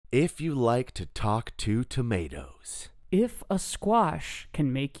If you like to talk to tomatoes. If a squash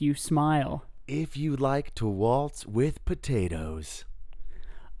can make you smile. If you like to waltz with potatoes.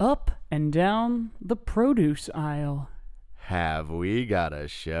 Up and down the produce aisle. Have we got a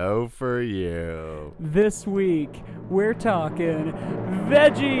show for you? This week, we're talking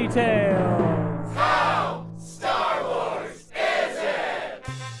Veggie Tales. How Star Wars is it?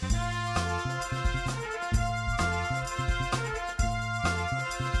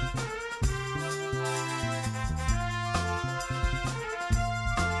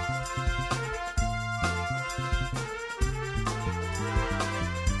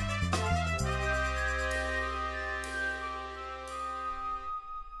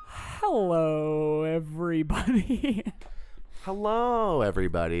 Hello, everybody. Hello,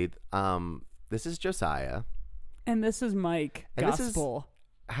 everybody. This is Josiah. And this is Mike And this is- Gospel.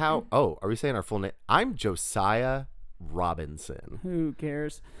 Are we saying our full name? I'm Josiah Robinson. Who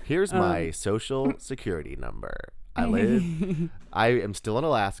cares? Here's my social security number. I am still in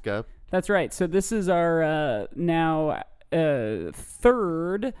Alaska. That's right. So this is our now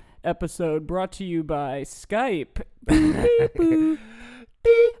third episode brought to you by Skype. Beep, boop.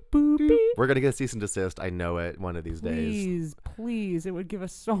 Beep, boop, beep. We're going to get a cease and desist. I know it one of these days. Please. It would give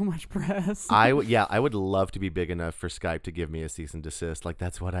us so much press. I would love to be big enough for Skype to give me a cease and desist. Like,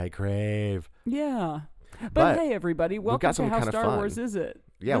 that's what I crave. Yeah. But hey, everybody. Welcome got to something How kinda Star fun. Wars Is It?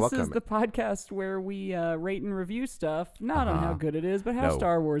 Yeah, this welcome. is the podcast where we rate and review stuff, not on how good it is, but how No.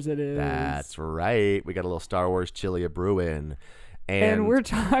 Star Wars it is. That's right. We got a little Star Wars chili a brewing. And we're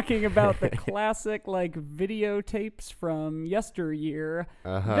talking about the classic, like, videotapes from yesteryear,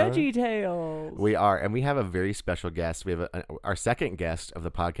 Veggie Tales. We are, and we have a very special guest. We have our second guest of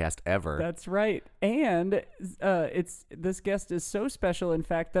the podcast ever. That's right. And this guest is so special, in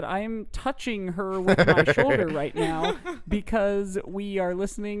fact, that I'm touching her with my shoulder right now because we are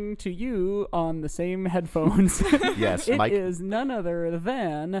listening to you on the same headphones. Yes, It Mike. is none other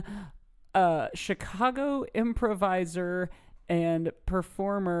than Chicago improviser and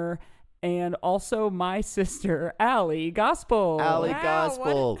performer, and also my sister, Allie Gospel. Allie Wow,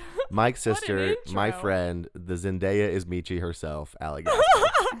 Gospel. Mike's sister, intro. my friend, the Zendaya is Michi herself, Allie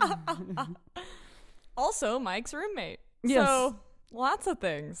Gospel. Also, Mike's roommate. Yes. So, lots of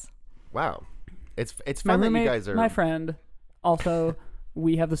things. Wow. It's My fun that roommate, you guys are my friend. Also,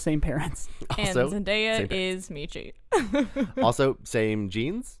 we have the same parents. also And Zendaya same- is Michi. also same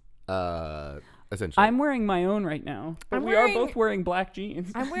jeans. Essentially. I'm wearing my own right now, but I'm we are wearing- both wearing black jeans.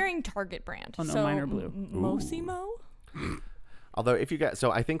 I'm wearing Target brand. Oh, no, so mine are blue. Mosimo? Although, if you guys,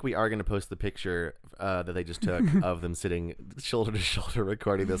 so I think we are going to post the picture that they just took of them sitting shoulder to shoulder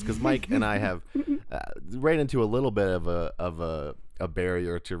recording this, because Mike and I have ran into a little bit of a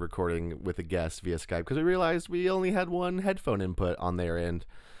barrier to recording with a guest via Skype, because we realized we only had one headphone input on their end,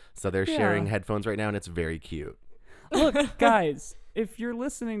 so they're sharing headphones right now, and it's very cute. Look, guys, if you're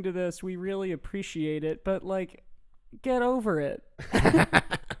listening to this, we really appreciate it, but, like, get over it.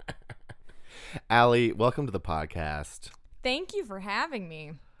 Allie, welcome to the podcast. Thank you for having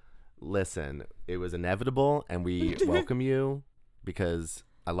me. Listen, it was inevitable, and we welcome you because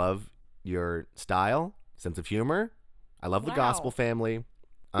I love your style, sense of humor. I love the Wow. Gospel family.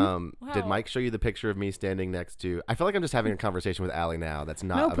 Did Mike show you the picture of me standing next to? I feel like I'm just having a conversation with Allie now. That's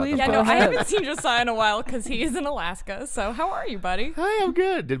not No, about please the Yeah, Go no, I ahead. haven't seen Josiah in a while because he is in Alaska. So, how are you, buddy? Hi, I'm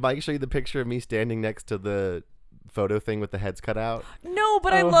good. Did Mike show you the picture of me standing next to the photo thing with the heads cut out? No,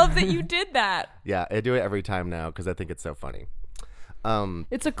 but I love that you did that. Yeah, I do it every time now because I think it's so funny.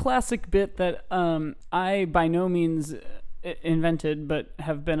 It's a classic bit that I by no means invented, but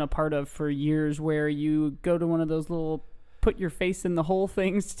have been a part of for years, where you go to one of those little put your face in the hole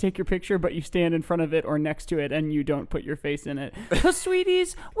things to take your picture, but you stand in front of it or next to it and you don't put your face in it. 'Cause,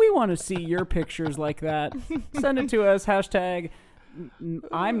 sweeties, we want to see your pictures like that. Send it to us. Hashtag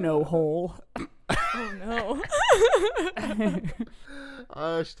I'm no hole. Oh, no.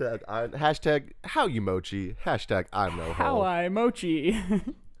 Hashtag how you mochi. Hashtag I'm no How hoe. I mochi.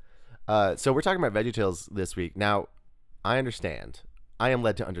 So we're talking about VeggieTales this week. Now, I understand. I am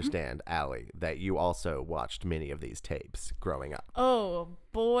led to understand, Allie, that you also watched many of these tapes growing up. Oh,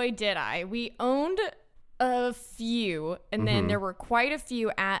 boy, did I. We owned a few, and then there were quite a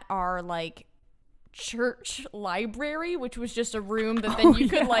few at our, like, church library, which was just a room that then you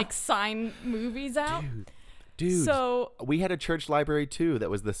could, like, sign movies out. Dude, So, we had a church library too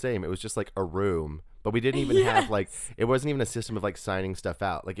that was the same. It was just like a room, but we didn't even have like, it wasn't even a system of like signing stuff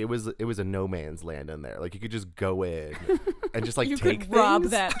out. Like it was a no man's land in there. Like you could just go in and just like you take could rob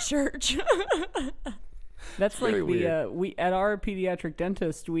things. that church. That's like Very the weird. we at our pediatric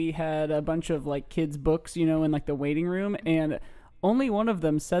dentist, we had a bunch of like kids books, you know, in like the waiting room, and only one of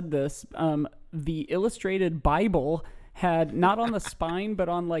them said this. The illustrated Bible had not on the spine, but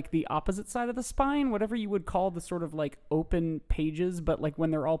on like the opposite side of the spine, whatever you would call the sort of like open pages, but like when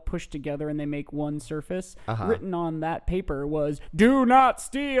they're all pushed together and they make one surface, written on that paper was "Do not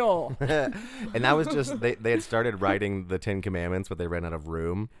steal." And that was just they had started writing the 10 Commandments, but they ran out of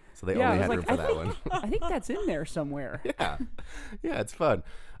room, so they only had room for that one. I think that's in there somewhere. Yeah, it's fun.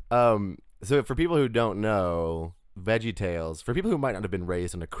 So for people who don't know, VeggieTales, for people who might not have been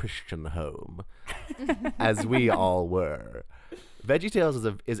raised in a Christian home, as we all were,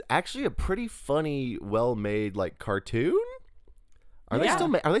 VeggieTales is actually a pretty funny, well-made like cartoon. Are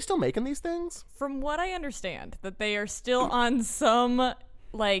they still making these things? From what I understand, that they are still on some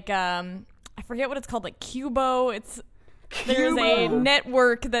like I forget what it's called, like Cubo. There's a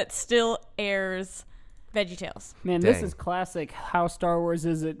network that still airs VeggieTales. Man, this is classic How Star Wars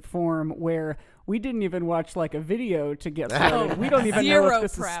Is It form, where we didn't even watch like a video to get started. We don't even know if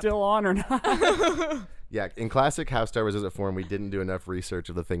this is still on or not. Yeah, in classic How Star Wars Is It form, we didn't do enough research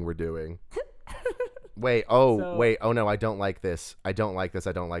of the thing we're doing. Wait, oh no, I don't like this. I don't like this.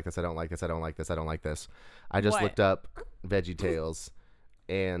 I don't like this. I don't like this. I don't like this. I don't like this. I just looked up VeggieTales,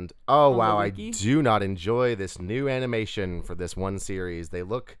 and wow, I do not enjoy this new animation for this one series. They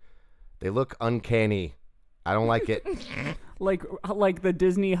look uncanny. I don't like it. like the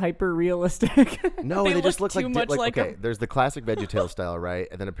Disney hyper realistic. No, they just look too much like okay. There's the classic VeggieTales style, right?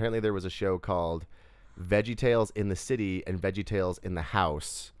 And then apparently there was a show called VeggieTales in the City and VeggieTales in the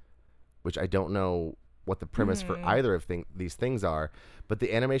House, which I don't know what the premise for either of these things are, but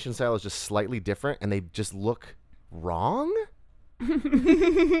the animation style is just slightly different, and they just look wrong.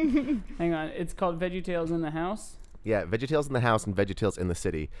 Hang on, it's called VeggieTales in the House. Yeah, VeggieTales in the House and VeggieTales in the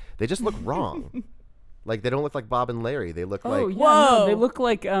City. They just look wrong. Like, they don't look like Bob and Larry. They look like... Whoa! No, they look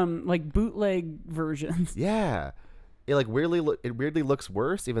like bootleg versions. Yeah. It weirdly looks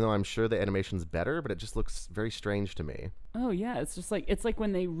worse, even though I'm sure the animation's better, but it just looks very strange to me. Oh, yeah. It's just like... It's like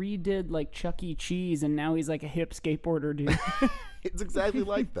when they redid, like, Chuck E. Cheese, and now he's like a hip skateboarder dude. It's exactly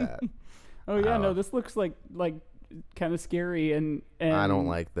like that. Oh, yeah. No, this looks like kind of scary, and... I don't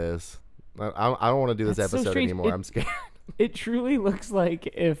like this. I don't want to do this episode anymore. I'm scared. It truly looks like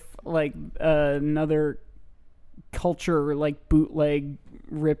if like another culture like bootleg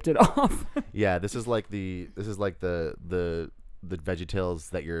ripped it off. Yeah, this is like the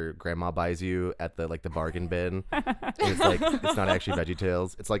VeggieTales that your grandma buys you at the bargain bin. And it's like it's not actually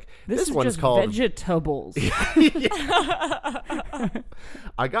VeggieTales. It's like this is one's just called Vegetables.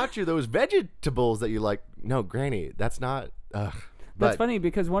 I got you those vegetables that you like. No, Granny, that's not. That's funny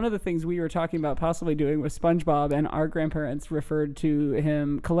because one of the things we were talking about possibly doing with SpongeBob, and our grandparents referred to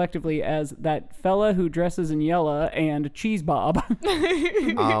him collectively as that fella who dresses in yellow and Cheese Bob.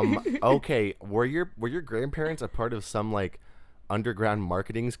 Okay, were your grandparents a part of some like underground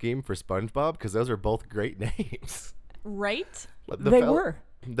marketing scheme for SpongeBob? Because those are both great names, right? They were.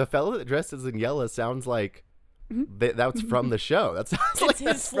 The fella that dresses in yellow sounds like that's from the show. That sounds like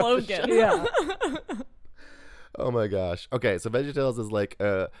his slogan. Yeah. Oh my gosh. Okay, so VeggieTales is like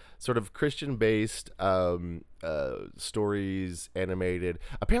a sort of Christian-based stories animated.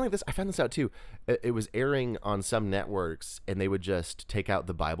 Apparently I found this out too. It was airing on some networks, and they would just take out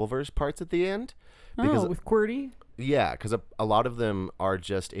the Bible verse parts at the end. With QWERTY? Yeah, because a lot of them are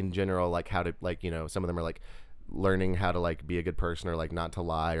just in general like how to like, you know, some of them are like learning how to like be a good person or like not to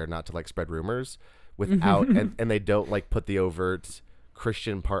lie or not to like spread rumors without and they don't like put the overt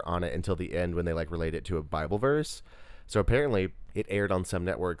Christian part on it until the end when they like relate it to a Bible verse. So apparently it aired on some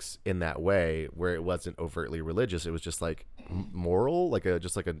networks in that way where it wasn't overtly religious. It was just like moral, like a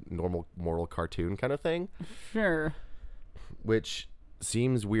normal moral cartoon kind of thing. Sure. Which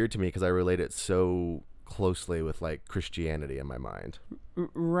seems weird to me because I relate it so closely with like Christianity in my mind.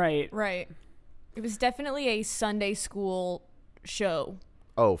 Right. It was definitely a Sunday school show.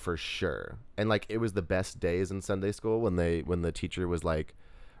 Oh, for sure. And like it was the best days in Sunday school when the teacher was like,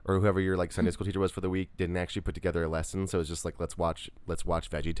 or whoever your like Sunday school teacher was for the week didn't actually put together a lesson, so it was just like let's watch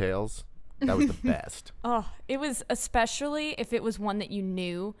VeggieTales. That was the best. Oh, it was, especially if it was one that you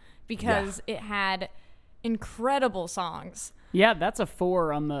knew, because it had incredible songs. Yeah, that's a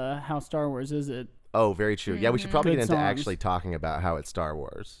 4 on the How Star Wars Is It. Oh, very true. Yeah, we should probably get into songs. actually talking about how it's Star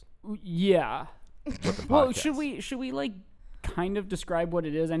Wars. Yeah. Well, should we like kind of describe what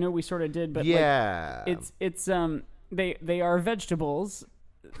it is? I know we sort of did, but yeah, like, it's they are vegetables.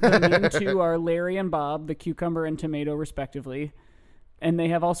 The main two are Larry and Bob, the cucumber and tomato respectively, and they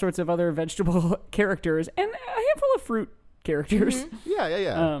have all sorts of other vegetable characters and a handful of fruit characters.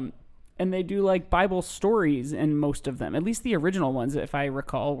 Yeah. And they do like Bible stories in most of them. At least the original ones, if I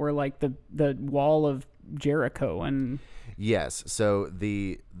recall, were like the Wall of Jericho and Yes. So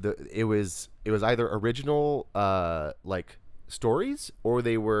it was either original like stories, or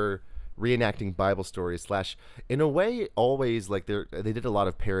they were reenacting Bible stories / in a way always like they did a lot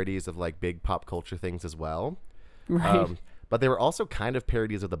of parodies of like big pop culture things as well. Right. But they were also kind of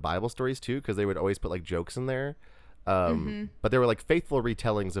parodies of the Bible stories too, because they would always put like jokes in there. But they were like faithful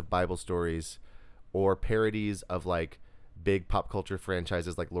retellings of Bible stories, or parodies of like big pop culture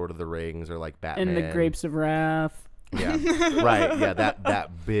franchises like Lord of the Rings or like Batman. And the Grapes of Wrath. Yeah. Right. Yeah.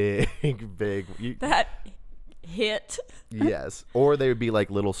 That big That hit. Yes. Or they would be like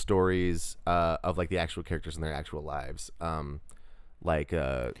little stories of like the actual characters in their actual lives. Like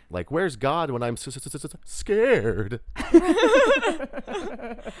where's God when I'm scared?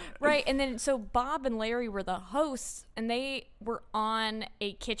 Right. And then so Bob and Larry were the hosts, and they were on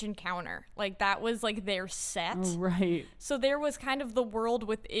a kitchen counter. Like that was like their set. Oh, right. So there was kind of the world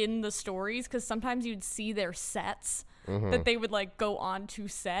within the stories, because sometimes you'd see their sets that they would like go on to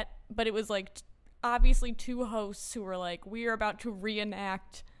set, but it was like obviously two hosts who were like, we are about to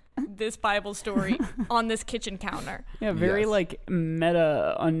reenact this Bible story on this kitchen counter. Yeah, very Yes. like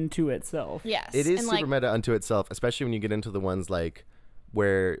meta unto itself. Yes. It is and super like, meta unto itself, especially when you get into the ones like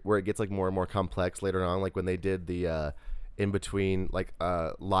where it gets like more and more complex later on, like when they did the in between, like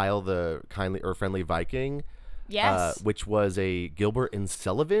Lyle the kindly or friendly Viking, yes. which was a Gilbert and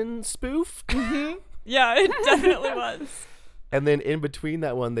Sullivan spoof. Yeah, it definitely was. And then in between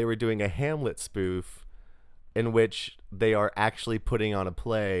that one, they were doing a Hamlet spoof, in which they are actually putting on a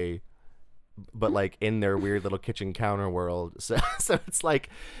play, but like in their weird little kitchen counter world. So it's like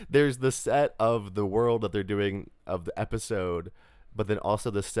there's the set of the world that they're doing of the episode, but then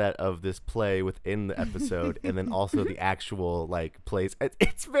also the set of this play within the episode, and then also the actual like plays.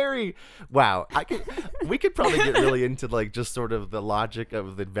 It's very wow. We could probably get really into like just sort of the logic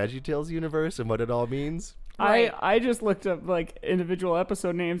of the VeggieTales universe and what it all means. Right. I just looked up like individual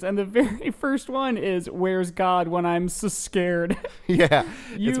episode names, and the very first one is "Where's God when I'm so scared." Yeah,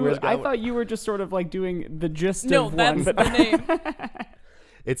 it's Where's I God? thought you were just sort of like doing the gist No, of that's one, but the name.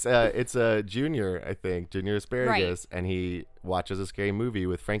 It's a Junior, I think, Junior Asparagus, and he watches a scary movie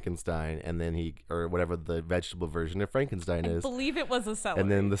with Frankenstein, and then or whatever the vegetable version of Frankenstein I is. believe it was a celery. And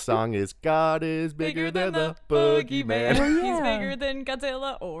then the song is "God is bigger than the boogeyman." Oh, He's yeah. bigger than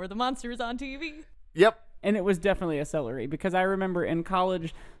Godzilla or the monsters on TV. Yep. and it was definitely a celery, because I remember in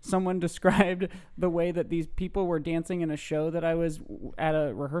college someone described the way that these people were dancing in a show that I was at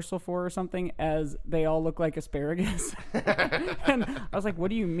a rehearsal for or something as they all look like asparagus. And I was like, what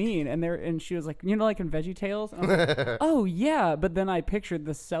do you mean? And she was like, like in VeggieTales? And I was like, oh yeah, but then I pictured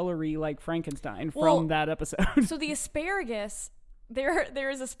the celery like Frankenstein Well, from that episode. So the asparagus, there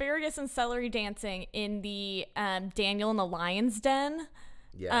is asparagus and celery dancing in the Daniel and the Lion's Den.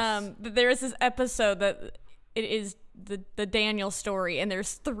 Yes. There is this episode that it is the Daniel story, and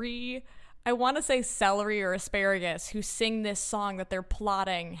there's three, I want to say celery or asparagus, who sing this song that they're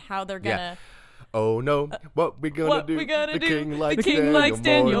plotting how they're gonna. Oh no, what we gonna What do? we gonna the do? King likes the king Daniel likes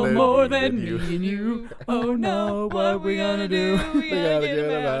Daniel more than you. me and you. Oh no, what we gonna do? We gotta get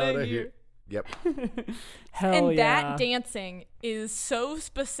him out of here. Yep. Hell And yeah. that dancing is so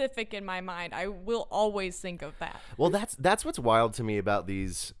specific in my mind. I will always think of that. Well, that's what's wild to me about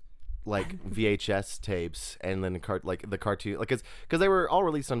these like VHS tapes and then the cartoon, like because they were all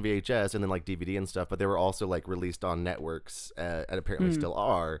released on VHS and then like DVD and stuff, but they were also like released on networks and apparently still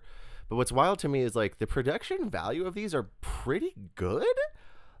are. But what's wild to me is like the production value of these are pretty good.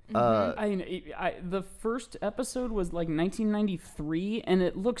 The first episode was like 1993, and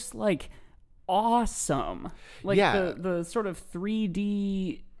it looks like awesome. Like Yeah. the sort of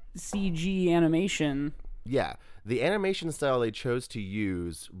 3D CG animation. Yeah, the animation style they chose to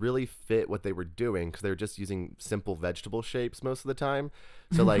use really fit what they were doing because they were just using simple vegetable shapes most of the time.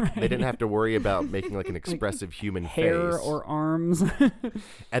 So like they didn't have to worry about making like an expressive human Hair face. or arms.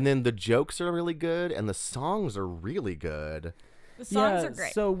 And then the jokes are really good and the songs are really good. The songs are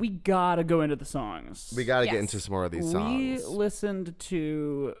great. So we gotta go into the songs. We got to get Yes. into some more of these We songs. listened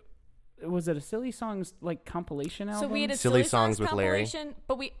to, was it a Silly Songs like compilation album? So we had a Silly Silly Songs Songs with Larry. compilation,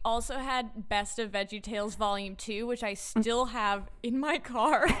 but we also had Best of VeggieTales Volume 2, which I still have in my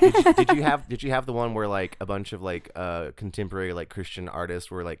car. Did you have the one where like a bunch of like contemporary like Christian artists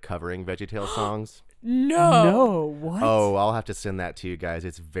were like covering VeggieTales songs? No, what? Oh, I'll have to send that to you guys.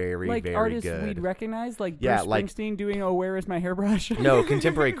 It's very, like very artists good. we'd recognize, like Yeah, Bruce like- Springsteen doing "Oh, Where Is My Hairbrush"? No,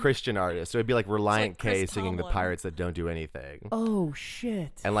 contemporary Christian artists. So it'd be like Reliant Chris K singing "The Tomlin. Pirates That Don't Do Anything," Oh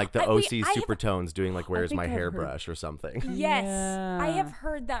shit! and like the wait, OC I have- Supertones doing like "Where's think My I've heard- Hairbrush" or something. Yes, I Yeah. have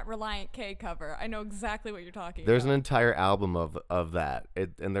heard that Reliant K cover. I know exactly what you're talking There's an about. entire album of that,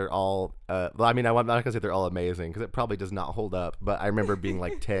 and they're all. Well, I mean, I'm not gonna say they're all amazing because it probably does not hold up. But I remember being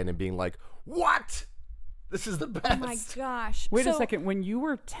like 10 and being like, "What? This is the best." Oh my gosh! Wait a So- second. When you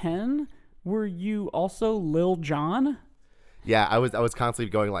were 10, were you also Lil Jon? Yeah, I was constantly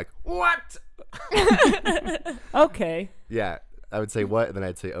going like, "What?" Okay. Yeah, I would say what, and then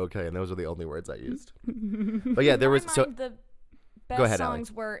I'd say okay, and those are the only words I used. But yeah, there was my so. mind, the best Go ahead,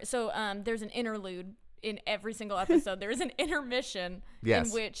 songs Alex. were there's an interlude in every single episode. There is an intermission Yes.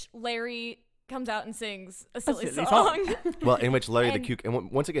 in which Larry comes out and sings a silly silly song. Well, in which Larry the And- Cucumber.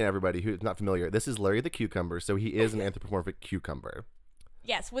 And once again, everybody who's not familiar, this is Larry the Cucumber, so he is an anthropomorphic cucumber.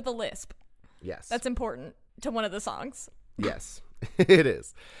 Yes, with a lisp. Yes. That's important to one of the songs. Yes, it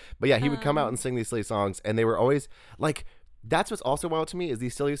is. But yeah, he would come out and sing these silly songs, and they were always like. That's what's also wild to me is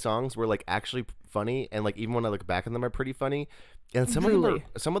these silly songs were like actually funny, and like even when I look back on them, are pretty funny. And some Truly.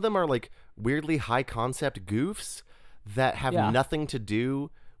 of them are like weirdly high concept goofs that have Yeah. nothing to do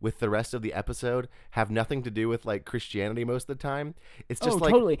with the rest of the episode, have nothing to do with like Christianity most of the time. It's just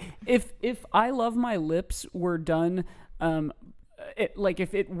like totally. If I Love My Lips were done,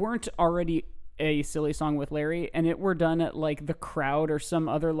 if it weren't already a silly song with Larry and it were done at like the Crowd or some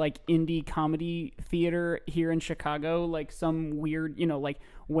other like indie comedy theater here in Chicago, like some weird, like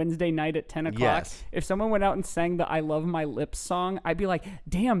Wednesday night at 10 o'clock. Yes. If someone went out and sang the I Love My Lips song, I'd be like,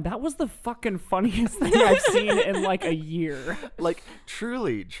 damn, that was the fucking funniest thing I've seen in like a year. like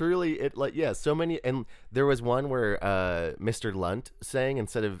truly it like yeah, so many. And there was one where Mr. Lunt sang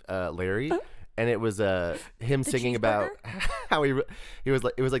instead of Larry. And it was him singing about how he was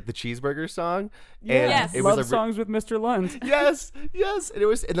like, it was like the cheeseburger song. And Yes. it Love was songs with Mr. Lund. yes.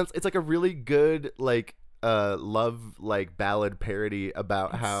 And it's like a really good like love like ballad parody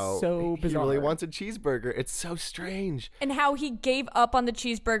about how so he really bizarre. wants a cheeseburger. It's so strange. And how he gave up on the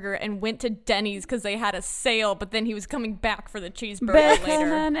cheeseburger and went to Denny's because they had a sale, but then he was coming back for the cheeseburger Bacon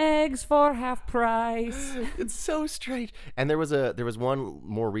later. and eggs for half price. It's so strange. And there was one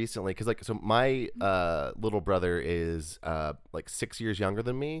more recently because like so my little brother is like 6 years younger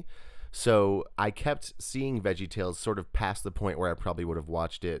than me, so I kept seeing VeggieTales sort of past the point where I probably would have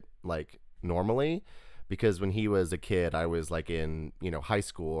watched it like normally, because when he was a kid I was like in high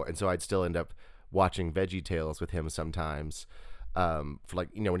school, and so I'd still end up watching VeggieTales with him sometimes for like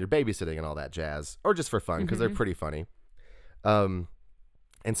when you're babysitting and all that jazz, or just for fun because they're pretty funny.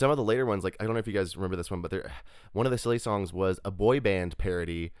 And some of the later ones, like I don't know if you guys remember this one, but one of the silly songs was a boy band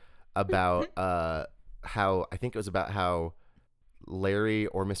parody about how I think it was about how Larry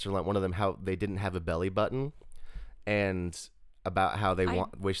or Mr. Lunt, one of them, how they didn't have a belly button, and about how they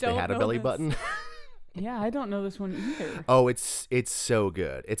wish they don't had a know belly this. button. Yeah, I don't know this one either. Oh, it's so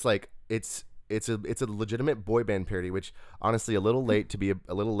good. It's like it's a legitimate boy band parody, which honestly a little late to be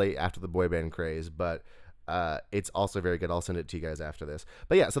a little late after the boy band craze, but it's also very good. I'll send it to you guys after this.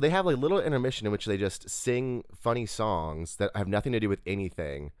 But yeah, so they have like little intermission in which they just sing funny songs that have nothing to do with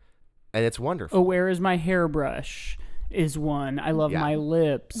anything, and it's wonderful. Oh, Where Is My Hairbrush is one. I Love Yeah. My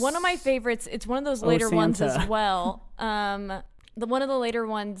Lips. One of my favorites, it's one of those later ones Santa. as well. One of the later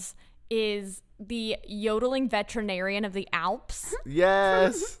ones is the yodeling veterinarian of the Alps.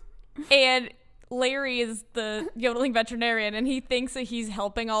 Yes. And Larry is the yodeling veterinarian, and he thinks that he's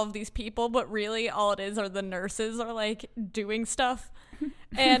helping all of these people, but really all it is are the nurses are like doing stuff.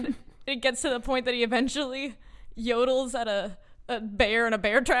 And it gets to the point that he eventually yodels at a bear in a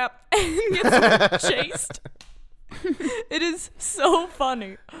bear trap and gets chased. It is so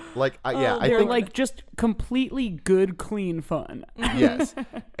funny. Like yeah, I They're think like just completely good, clean fun. yes.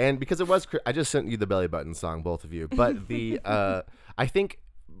 And because it was, I just sent you the belly button song, both of you. But the I think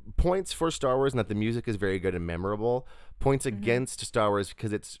points for Star Wars and that the music is very good and memorable. Points against Star Wars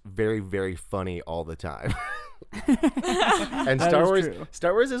because it's very, very funny all the time. And That Star is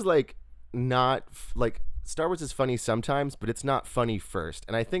Wars is like not like Star Wars is funny sometimes, but it's not funny first.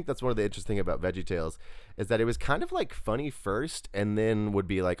 And I think that's one of the interesting about VeggieTales is that it was kind of like funny first, and then would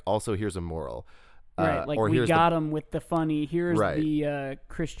be like, also here's a moral. Right, like or we here's got him with the funny. Here's Right. the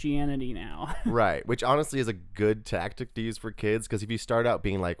Christianity now. Right, which honestly is a good tactic to use for kids, because if you start out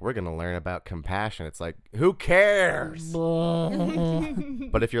being like, we're going to learn about compassion, it's like, who cares?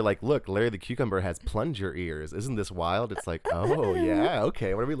 But if you're like, look, Larry the Cucumber has plunger ears. Isn't this wild? It's like, oh, yeah,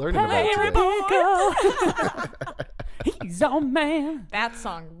 okay, what are we learning about today? He's our man. That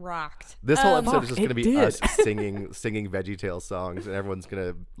song rocked. This whole episode is Fuck, just going to it be did. us singing VeggieTales songs, and everyone's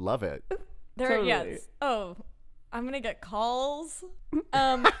going to love it. There, Totally. yes. Oh, I'm gonna get calls. So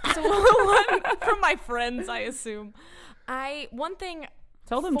one from my friends, I assume. One thing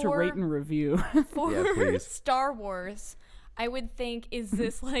Tell them to for- rate and review. for Yeah, please. Star Wars, I would think is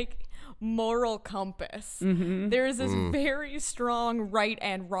this like moral compass. Mm-hmm. There is this very strong right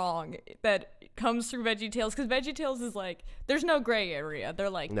and wrong that comes through VeggieTales, because VeggieTales is like there's no gray area. They're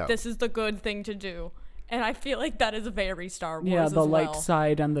like No. this is the good thing to do, and I feel like that is very Star Wars. Yeah, the as light well.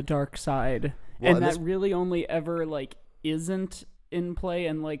 side and the dark side. Well, and and that this- really only ever like isn't in play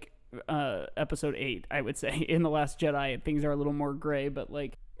in like episode 8, I would say. In The Last Jedi, things are a little more gray, but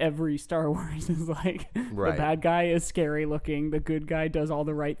like every Star Wars is like Right. the bad guy is scary looking, the good guy does all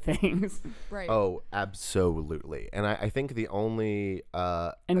the right things. Right. Oh, absolutely. And I think the only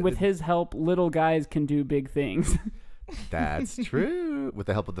And with his help, little guys can do big things. that's true. With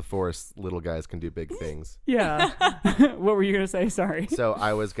the help of the Force, little guys can do big things. Yeah. What were you going to say? Sorry. So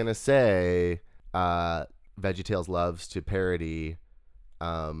I was gonna say, VeggieTales loves to parody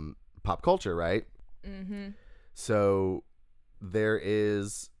pop culture, right? Mm-hmm. So there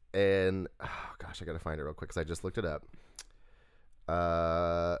is oh gosh, I gotta find it real quick because I just looked it up.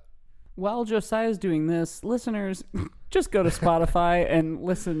 While Josiah's doing this, listeners, just go to Spotify and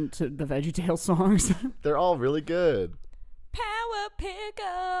listen to the VeggieTales songs. They're all really good. Power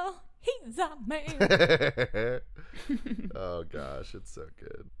Pickle, he's a man. Oh gosh, it's so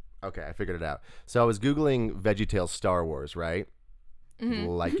good. Okay, I figured it out. So I was Googling VeggieTales Star Wars, right?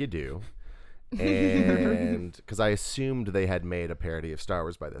 Like you do. And because I assumed they had made a parody of Star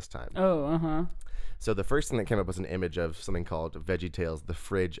Wars by this time. Oh, uh-huh. So the first thing that came up was an image of something called VeggieTales The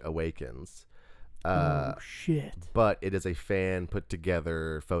Fridge Awakens. Oh, shit. But it is a fan put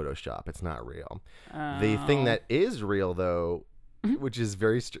together Photoshop. It's not real. The thing that is real, though, which is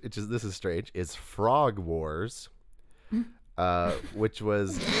this is strange, is Frog Wars, which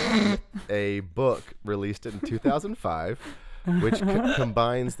was a book released in 2005, which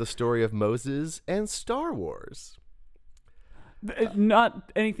combines the story of Moses and Star Wars.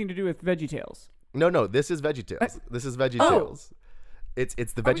 Not anything to do with VeggieTales. No, this is VeggieTales. This is VeggieTales. It's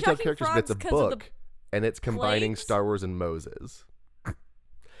the Are we VeggieTales talking characters, but it's a frogs 'cause of the book, and it's combining plagues? Star Wars and Moses.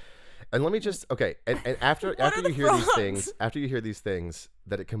 And let me just and after are you the hear these frogs? things,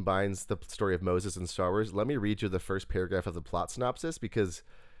 that it combines the story of Moses and Star Wars, let me read you the first paragraph of the plot synopsis because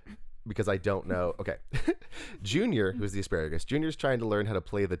I don't know. Okay. Junior, who's the asparagus, Junior's trying to learn how to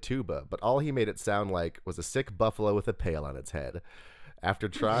play the tuba, but all he made it sound like was a sick buffalo with a pail on its head. After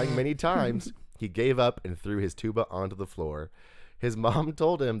trying many times, he gave up and threw his tuba onto the floor. His mom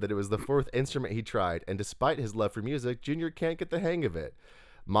told him that it was the 4th instrument he tried, and despite his love for music, Junior can't get the hang of it.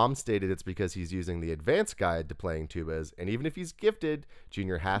 Mom stated it's because he's using the advanced guide to playing tubas, and even if he's gifted,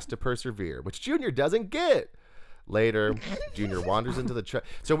 Junior has to persevere, which Junior doesn't get. Later, Junior wanders into the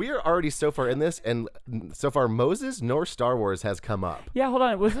so we are already so far in this, and so far Moses nor Star Wars has come up. Yeah, hold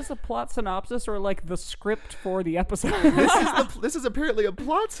on. Was this a plot synopsis or like the script for the episode? This is apparently a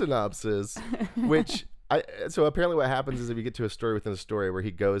plot synopsis, which so apparently what happens is if you get to a story within a story where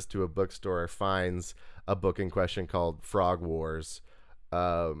he goes to a bookstore, finds a book in question called Frog Wars,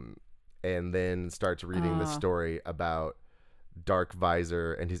 and then starts reading the story about Dark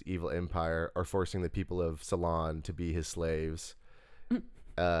Visor and his evil empire are forcing the people of Ceylon to be his slaves.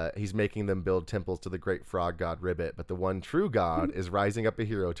 He's making them build temples to the great frog god Ribbit, but the one true god is rising up a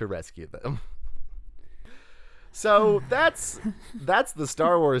hero to rescue them. So that's the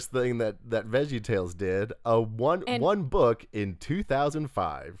Star Wars thing that VeggieTales did. One book in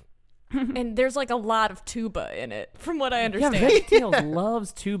 2005. And there's like a lot of tuba in it, from what I Yeah, understand. VeggieTales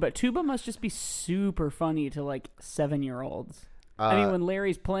loves tuba. Tuba must just be super funny to like 7-year-olds. I mean, when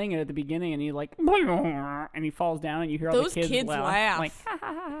Larry's playing it at the beginning and he like, and he falls down and you hear all Those the kids kids laugh. like, ha,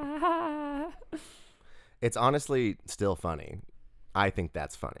 ha, ha, ha, ha. It's honestly still funny. I think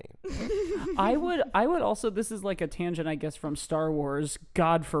that's funny. I would also, this is like a tangent, I guess, from Star Wars,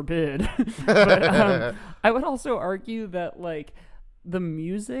 God forbid. But I would also argue that like the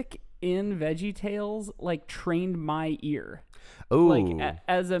music in VeggieTales like trained my ear. Ooh. Like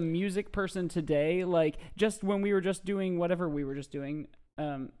as a music person today, like just when we were just doing whatever we were just doing,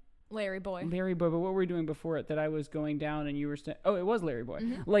 Larry Boy. Larry Boy, but what were we doing before it that I was going down and you were oh, it was Larry Boy.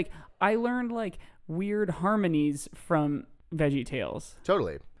 Like I learned like weird harmonies from VeggieTales.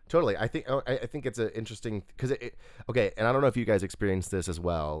 Totally. I think it's an interesting because okay, and I don't know if you guys experienced this as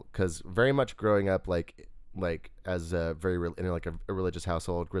well, because very much growing up like as a in like a religious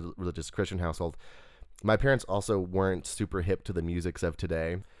household, religious Christian household, my parents also weren't super hip to the musics of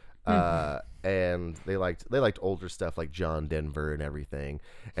today. And they liked older stuff like John Denver and everything.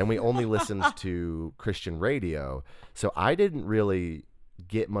 And we only listened to Christian radio, so I didn't really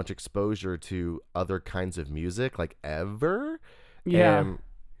get much exposure to other kinds of music like ever. Yeah. And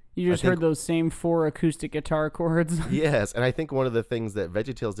You just heard those same 4 acoustic guitar chords. yes, and I think one of the things that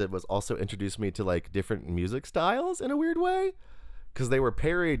VeggieTales did was also introduce me to like different music styles in a weird way, because they were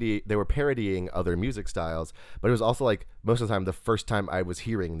parodying other music styles, but it was also like most of the time the first time I was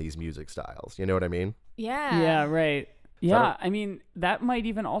hearing these music styles. You know what I mean? Yeah. Yeah, right. Yeah, I mean, that might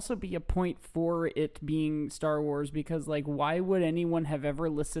even also be a point for it being Star Wars, because like, why would anyone have ever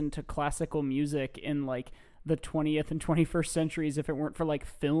listened to classical music in like the 20th and 21st centuries if it weren't for like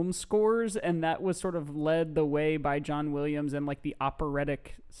film scores? And that was sort of led the way by John Williams and like the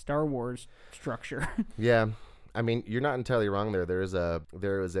operatic Star Wars structure. Yeah. I mean, you're not entirely wrong there. So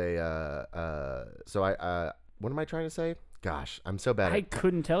what am I trying to say? Gosh, I'm so bad. I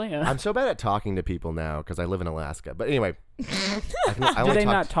couldn't tell you. I'm so bad at talking to people now because I live in Alaska. But anyway, Do they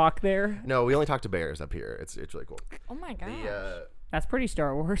not talk there? No, we only talk to bears up here. It's really cool. Oh my gosh. That's pretty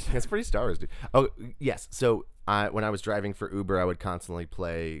Star Wars. It's pretty Star Wars, dude. Oh yes. So when I was driving for Uber, I would constantly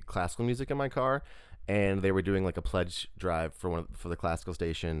play classical music in my car, and they were doing like a pledge drive for the classical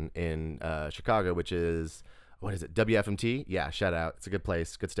station in Chicago, which is. What is it? WFMT? Yeah, shout out. It's a good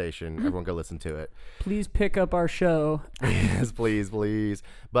place, good station. Everyone go listen to it. Please pick up our show. Yes, please, please.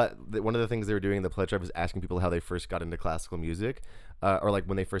 But one of the things they were doing in the pledge drive was asking people how they first got into classical music, or like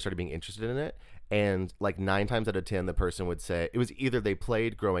when they first started being interested in it. And like 9 times out of 10, the person would say it was either they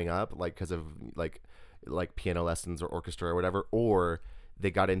played growing up, like because of like piano lessons or orchestra or whatever, or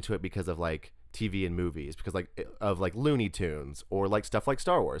they got into it because of like TV and movies, because like of like Looney Tunes or like stuff like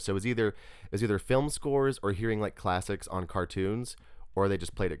Star Wars. So it was either film scores or hearing like classics on cartoons, or they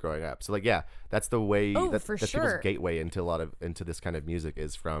just played it growing up. So like, yeah, that's the way. That's people's gateway into this kind of music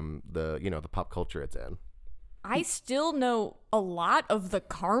is from the the pop culture it's in. I still know a lot of the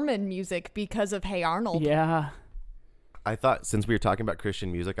Carmen music because of Hey Arnold. Yeah. I thought, since we were talking about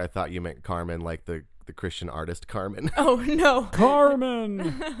Christian music, I thought you meant Carmen, like the Christian artist Carmen. Oh no,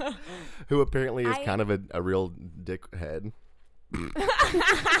 Carmen, who apparently is kind of a real dickhead.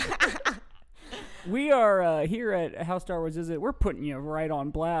 We are here at How Star Wars Is It? We're putting you right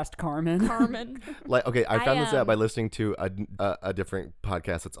on blast, Carmen. Carmen. Like, okay, I found this out by listening to a different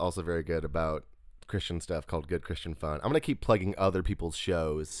podcast that's also very good about Christian stuff called Good Christian Fun. I'm gonna keep plugging other people's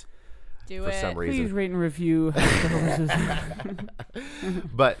shows. For some reason. Please rate and review.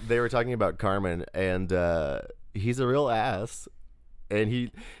 But they were talking about Carmen, and he's a real ass, and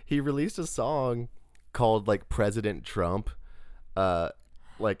he released a song called like President Trump, and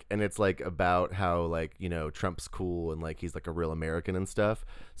it's like about how like Trump's cool and like he's like a real American and stuff.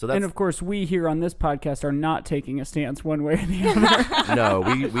 So that's, and of course we here on this podcast are not taking a stance one way or the other. No,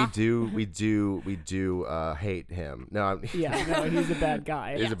 we do hate him. No, he's a bad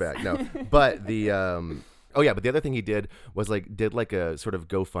guy. He's a bad no, but the but the other thing he did was did a sort of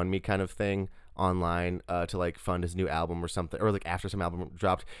GoFundMe kind of thing online to like fund his new album or something, or like after some album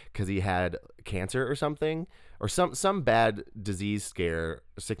dropped, because he had cancer or something, or some bad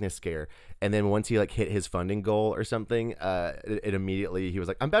sickness scare, and then once he like hit his funding goal or something, it immediately he was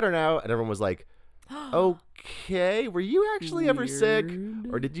like, I'm better now, and everyone was like, okay, were you actually ever sick,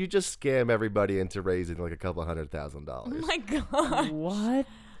 or did you just scam everybody into raising like a couple $100,000? Oh my god, what?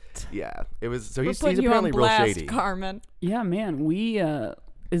 Yeah, it was. So he's putting apparently you on blast, real shady. Carmen. Yeah, man.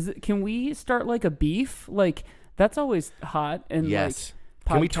 Can we start like a beef? Like that's always hot. And yes.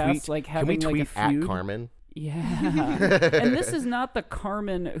 like podcasts, can we tweet? Like having can we tweet like a feud? at Carmen? Yeah. And this is not the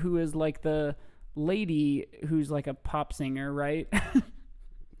Carmen who is like the lady who's like a pop singer, right?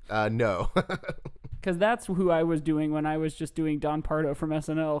 No. Because that's who I was doing when I was just doing Don Pardo from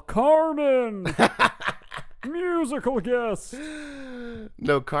SNL. Carmen. Musical guest.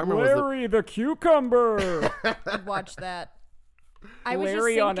 No, Carmen Larry the Cucumber. I'd watch that.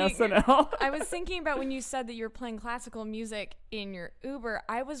 Larry on SNL. I was thinking about when you said that you were playing classical music in your Uber.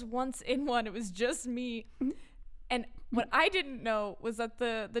 I was once in one. It was just me. And what I didn't know was that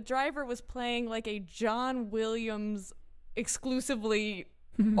the driver was playing like a John Williams exclusively,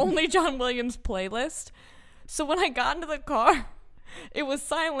 only John Williams playlist. So when I got into the car, it was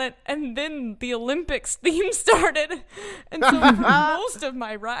silent, and then the Olympics theme started. And so most of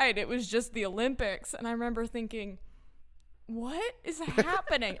my ride, it was just the Olympics. And I remember thinking, what is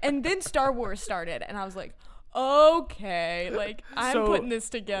happening? And then Star Wars started, and I was like, okay, like I'm putting this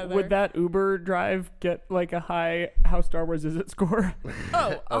together. Would that Uber drive get like a high How Star Wars Is It score?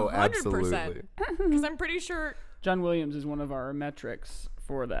 Oh, 100%. Absolutely. Because I'm pretty sure John Williams is one of our metrics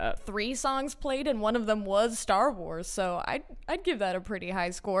for that. 3 songs played, and one of them was Star Wars, so I'd give that a pretty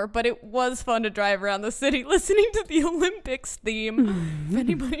high score. But it was fun to drive around the city listening to the Olympics theme. If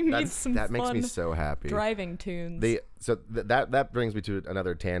anybody needs some that makes fun me so happy. driving tunes. That brings me to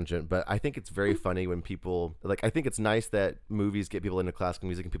another tangent, but I think it's very funny when people I think it's nice that movies get people into classical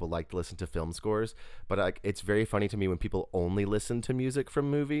music and people like to listen to film scores, but it's very funny to me when people only listen to music from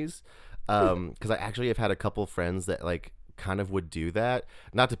movies, because I actually have had a couple friends that kind of would do that.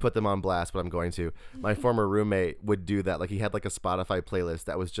 Not to put them on blast, but I'm going to. My former roommate would do that. He had a Spotify playlist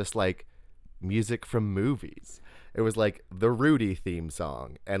that was just music from movies. It was the Rudy theme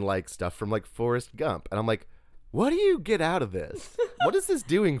song and stuff from Forrest Gump, and I'm like, what do you get out of this? What is this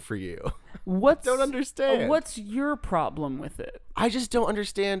doing for you? Don't understand. What's your problem with it? I just don't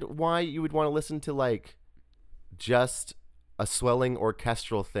understand why you would want to listen to just a swelling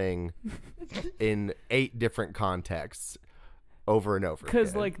orchestral thing in 8 different contexts over and over.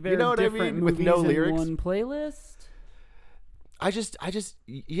 Because they're different movies with no lyrics. in one playlist. I just,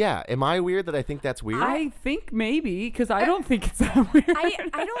 yeah. Am I weird that I think that's weird? I think maybe, because I don't think it's that weird.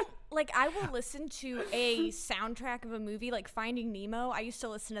 I don't I will listen to a soundtrack of a movie like Finding Nemo. I used to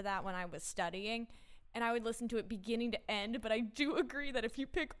listen to that when I was studying, and I would listen to it beginning to end. But I do agree that if you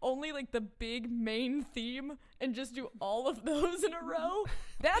pick only the big main theme and just do all of those in a row,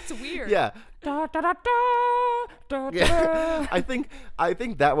 that's weird. Yeah. Da, da, da, da, da, Yeah. I think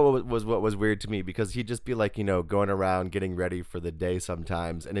that was what was weird to me, because he'd just be going around getting ready for the day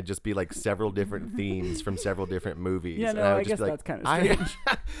sometimes, and it'd just be several different themes from several different movies. Yeah, and no, would I just guess be that's kind of strange.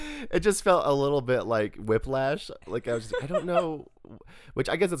 It just felt a little bit like Whiplash. I was just, I don't know, which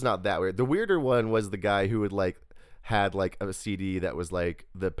I guess it's not that weird. The weirder one was the guy who would had a CD that was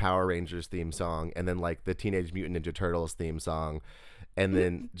the Power Rangers theme song, and then the Teenage Mutant Ninja Turtles theme song, and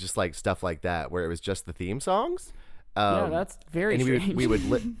then just stuff like that, where it was just the theme songs. Yeah, that's very strange. We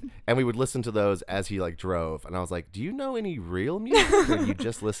would listen to those as he drove, and I was like, do you know any real music, or you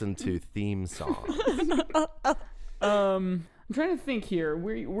just listen to theme songs? I'm trying to think here.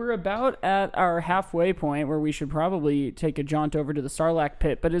 We're about at our halfway point where we should probably take a jaunt over to the Sarlacc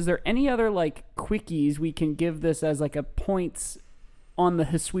pit. But is there any other quickies we can give this as a points on the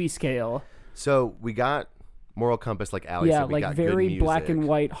Hisui scale? So we got moral compass, Ali said. We got very good black music. and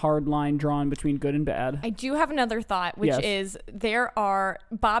white hard line drawn between good and bad. I do have another thought, which Yes. is there are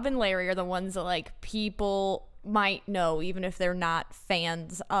Bob and Larry are the ones that people might know even if they're not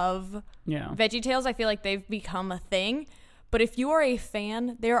fans of VeggieTales. I feel like they've become a thing. But if you are a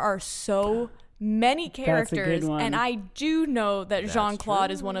fan, there are so many characters, That's a good one. and I do know that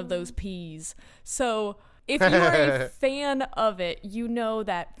Jean-Claude is one of those peas. So if you are a fan of it, you know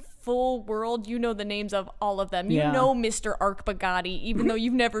that full world, you know the names of all of them. Yeah. You know Mr. Arkbagati, even though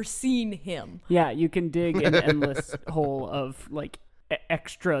you've never seen him. Yeah, you can dig an endless hole of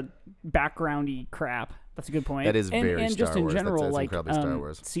extra backgroundy crap. That's a good point. That is very and Star just in Wars. general, That's incredibly Star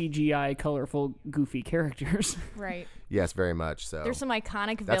Wars. CGI, colorful, goofy characters. Right. Yes, very much so. There's some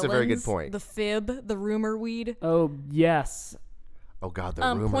iconic villains. That's a very good point. The Fib, the Rumor Weed. Oh yes. Oh God, the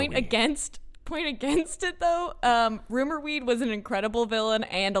rumor Point weed. against it though. Rumor Weed was an incredible villain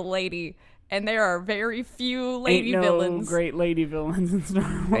and a lady, and there are very few lady Ain't no villains. great lady villains in Star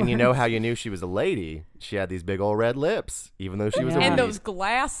Wars. And you know how you knew she was a lady? She had these big old red lips, even though she was a Yeah. And lady. those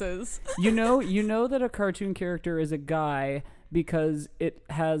glasses. you know that a cartoon character is a guy because it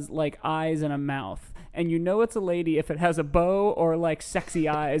has eyes and a mouth. And you know it's a lady if it has a bow or sexy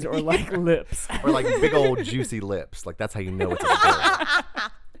eyes or lips. Or big old juicy lips. That's how you know it's a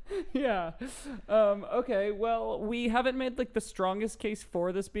girl. Yeah. Okay. Well, we haven't made the strongest case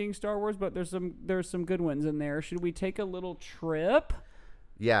for this being Star Wars, but there's some good ones in there. Should we take a little trip?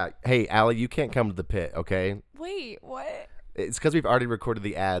 Yeah. Hey, Allie, you can't come to the pit, okay? Wait, what? It's because we've already recorded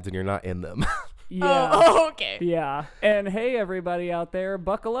the ads and you're not in them. Yeah. Oh, okay. Yeah. And hey, everybody out there,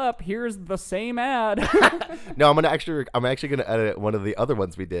 buckle up. Here's the same ad. No, I'm actually gonna edit one of the other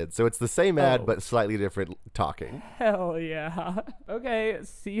ones we did. So it's the same ad Oh. but slightly different talking. Hell yeah. Okay.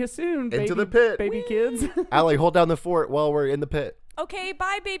 See you soon. Into the pit. baby kids. Allie, hold down the fort while we're in the pit. Okay,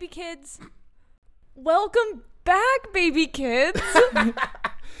 bye, baby kids. Welcome back, baby kids.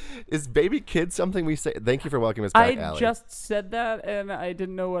 Is baby kid something we say? Thank you for welcoming us back, I Allie. just said that and I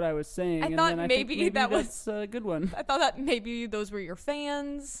didn't know what I was saying. I and thought then I maybe think that was- that's a good one. I thought that maybe those were your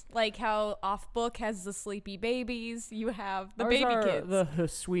fans, like how Off Book has the sleepy babies. You have the Ours baby are kids. the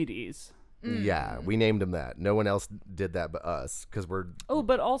sweeties. Yeah, we named them that. No one else did that but us because we're. Oh,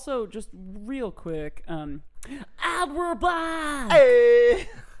 but also just real quick, we're blind. Hey!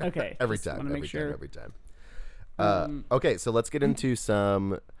 Okay. Every just time. wanna Every make sure. time. Every time. Okay, so let's get into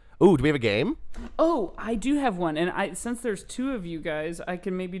some. Ooh, do we have a game? Oh, I do have one, and since there's two of you guys, I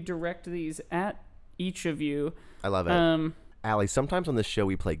can maybe direct these at each of you. I love it. Allie, sometimes on this show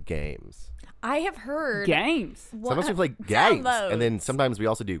we play games. I have heard Games. Sometimes we play games, Downloads. and then sometimes we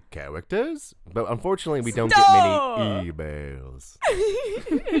also do characters. But unfortunately, we don't get many emails.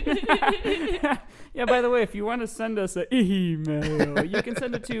 Yeah, by the way, if you want to send us an email, you can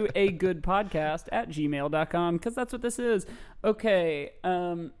send it to agoodpodcast@gmail.com, because that's what this is. Okay.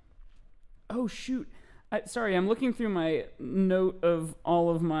 Oh, shoot. Sorry, I'm looking through my note of all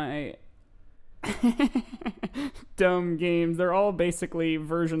of my dumb games. They're all basically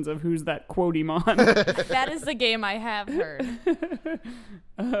versions of Who's That Quotemon. that is the game I have heard.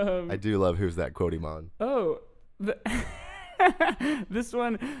 I do love Who's That Quotemon. Oh, this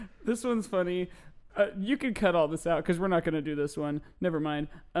one's funny. You can cut all this out because we're not going to do this one. Never mind.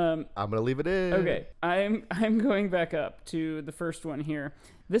 I'm gonna leave it in. Okay, I'm going back up to the first one here.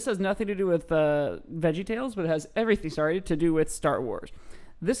 This has nothing to do with VeggieTales, but it has everything, to do with Star Wars.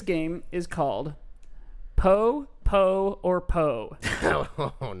 This game is called Po, or Po.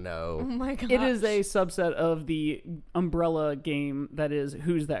 Oh no. Oh my god. It is a subset of the umbrella game that is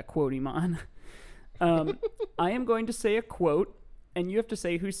Who's That Quotemon. I am going to say a quote, and you have to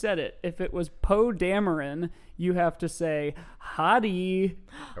say who said it. If it was Poe Dameron, you have to say hottie.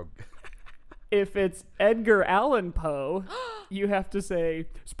 Oh. If it's Edgar Allan Poe, you have to say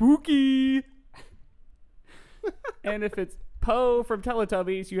spooky. And if it's Poe from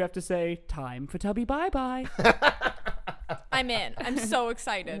Teletubbies, you have to say time for Tubby bye-bye. I'm in. I'm so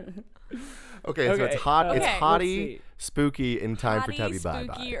excited. Okay, so it's Okay, hot. It's okay. Let's hottie, see. spooky, and time for Hottie, Tubby Bye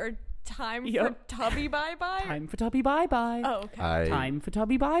spooky, Bye. or time Yep. for Tubby Bye Bye? Time for Tubby bye-bye. Oh, okay. I Time for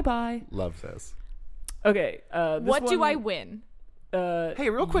Tubby bye-bye. love this. Okay. This What do one, I win? Hey,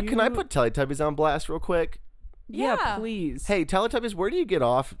 real quick, can I put Teletubbies on blast real quick? Yeah, Yeah. please. Hey, Teletubbies, where do you get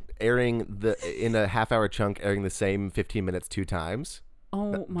off in a half-hour chunk airing the same 15 minutes 2 times?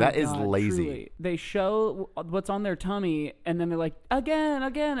 Oh my that god, is lazy. Truly. They show what's on their tummy, and then they're like, again,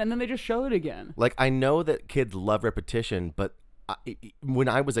 and then they just show it again. Like, I know that kids love repetition, but when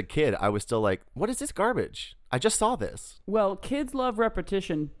I was a kid, I was still like, what is this garbage? I just saw this. Well, kids love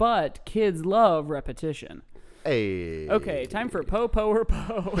repetition, but kids love repetition. Hey. Okay, time for Po, or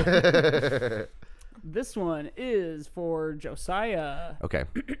Po. This one is for Josiah. Okay.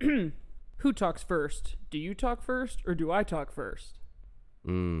 Who talks first? Do you talk first, or do I talk first?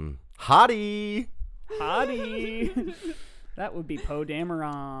 Hottie. Hottie. That would be Poe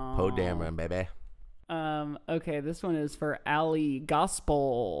Dameron. Poe Dameron, baby. Okay, this one is for Allie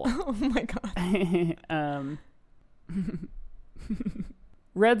Gospel. Oh my god.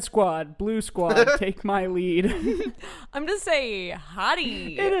 Red squad, blue squad, take my lead. I'm just say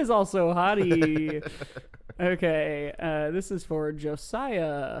hottie. It is also hottie. Okay, this is for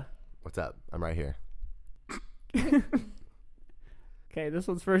Josiah. What's up? I'm right here. Okay, this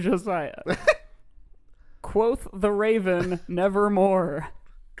one's for Josiah. Quoth the raven, nevermore.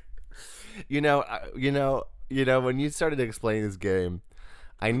 You know, when you started explaining this game,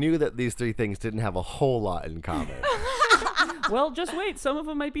 I knew that these 3 things didn't have a whole lot in common. Well, just wait. Some of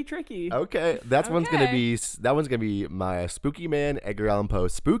them might be tricky. Okay, that one's gonna be my spooky man, Edgar Allan Poe.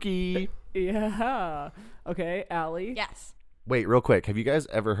 Spooky. Yeah. Okay, Allie. Yes. Wait, real quick. Have you guys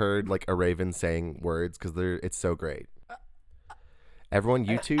ever heard like a raven saying words? Because it's so great. Everyone,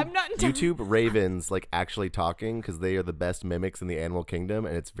 I'm not done. YouTube ravens like actually talking because they are the best mimics in the animal kingdom,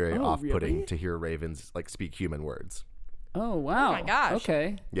 and it's very Oh, off-putting really? to hear ravens like speak human words. Oh, wow. Oh my gosh.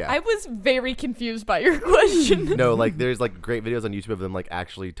 Okay. Yeah. I was very confused by your question. No, like there's like great videos on YouTube of them like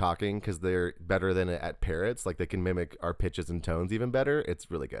actually talking because they're better than at parrots. Like they can mimic our pitches and tones even better. It's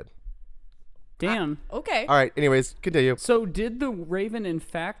really good. Damn. Okay. All right. Anyways, continue. So did the raven in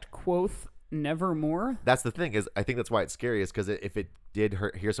fact quoth nevermore? That's the thing is I think that's why it's scary is because if it did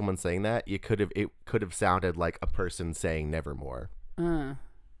hear someone saying that, it could have sounded like a person saying nevermore.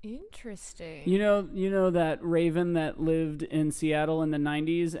 Interesting. You know that raven that lived in Seattle in the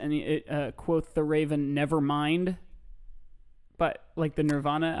 90s, and it quoth the raven nevermind, but like the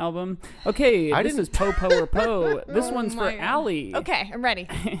Nirvana album. Okay, this is Po or Po. This one's for my God. Allie. Okay, I'm ready.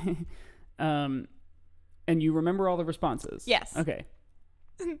 And you remember all the responses? Yes. Okay.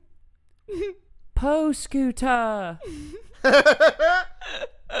 Po Scooter.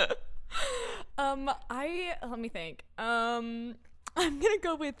 Let me think. I'm gonna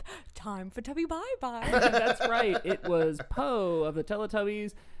go with time for Tubby Bye Bye. That's right. It was Po of the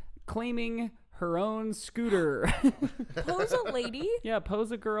Teletubbies claiming her own Scooter. Poe's a lady. Yeah,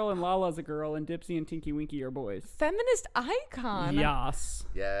 Poe's a girl and Lala's a girl, and Dipsy and Tinky Winky are boys. Feminist icon. Yas.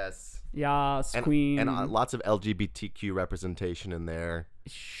 Yes. Yas, And, queen. and lots of LGBTQ representation in there.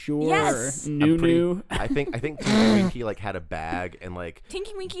 Sure. Yes. Nunu. I think Tinky Winky like had a bag and like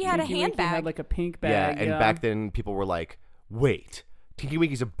Tinky Winky had a Tinky Winky handbag. had like a pink bag. and back then people were like, wait, Tinky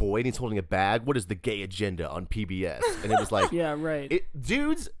Winky's a boy and he's holding a bag. What is the gay agenda on PBS? And it was like, Yeah, right.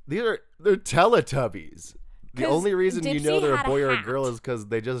 dudes, they're Teletubbies. The 'Cause only reason you know Dipsy they're a had a boy or a hat. girl is because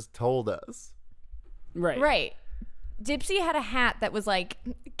they just told us. right. Right. Dipsy had a hat that was like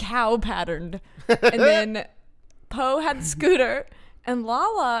cow patterned. And then Poe had Scooter. And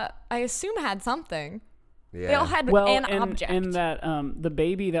Lala, I assume, had something. Yeah. They all had Well, an and, object. and that the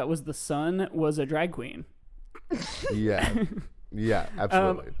baby that was the son was a drag queen. Yeah. Yeah,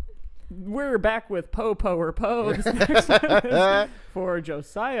 absolutely. We're back with Poe, Poe, or Poe. This next one is for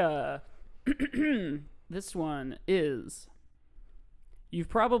Josiah. This one is. You've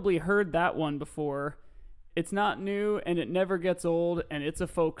probably heard that one before. It's not new and it never gets old, and it's a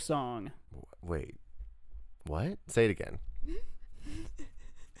folk song. Wait. What? Say it again.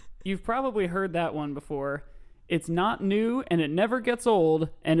 You've probably heard that one before. It's not new and it never gets old,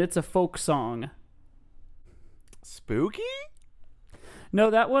 and it's a folk song. Spooky? No,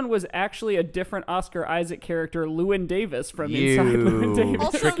 that one was actually a different Oscar Isaac character, Llewyn Davis from Inside Llewyn Davis.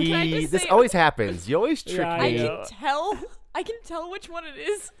 Also, can I tricky. just This say- always happens. You always trick Yeah, I me. know. I can tell which one it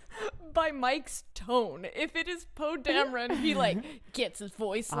is by Mike's tone. If it is Poe Dameron, he like gets his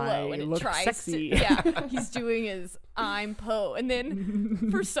voice low I and it look tries sexy. to yeah, he's doing his I'm Poe. And then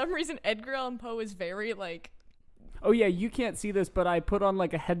for some reason Edgar Allan Poe is very like Oh yeah, you can't see this, but I put on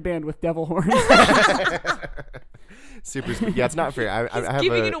like a headband with devil horns. Super spooky. Yeah, it's not fair. I have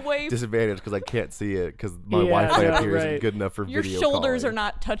giving a it away. disadvantage because I can't see it because my Yeah, Wi-Fi no, up here right. isn't good enough for your video shoulders calling. are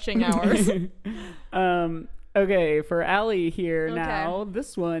not touching ours. Okay, for Allie here Okay. now.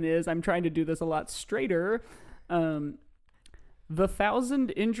 This one is, I'm trying to do this a lot straighter. The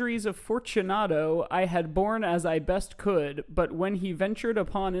 1,000 Injuries of Fortunato I had borne as I best could, but when he ventured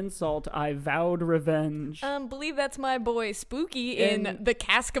upon insult, I vowed revenge. Believe that's my boy Spooky in In- The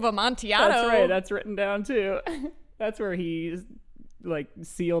Cask of Amontillado. That's right, that's written down too. That's where he like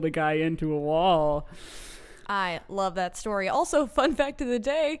sealed a guy into a wall. I love that story. Also, fun fact of the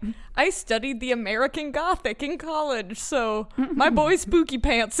day, I studied the American Gothic in college, so my boy Spooky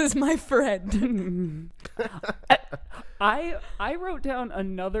Pants is my friend. I wrote down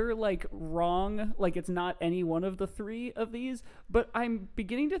another like wrong, like it's not any one of the three of these, but I'm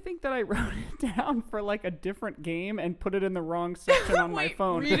beginning to think that I wrote it down for like a different game and put it in the wrong section on my Wait,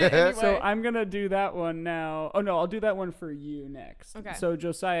 phone. read it anyway. So I'm gonna do that one now. Oh no, I'll do that one for you next. Okay. So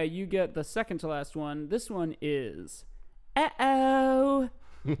Josiah, you get the second to last one. This one is uh-oh.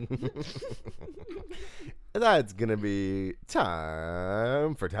 That's gonna be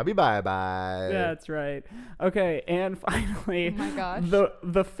time for Tubby Bye Bye. That's right. Okay, and finally, Oh my gosh.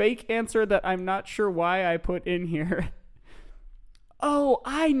 the fake answer that I'm not sure why I put in here. Oh,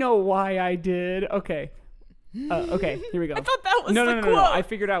 I know why I did. Okay. Okay, here we go. I thought that was no, the no, quote. no. I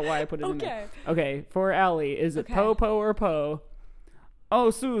figured out why I put it in there. Okay, for Allie, is it Okay. Poe, Poe, or Poe? Oh,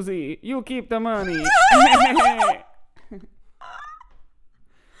 Susie, you keep the money.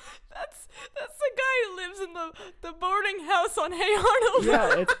 That's the guy who lives in the boarding house on Hey Arnold.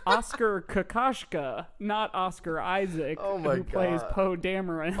 Yeah, it's Oscar Kokoschka, not Oscar Isaac, Oh my who plays God. Poe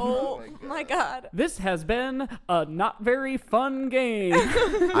Dameron. Oh my god. This has been a not very fun game.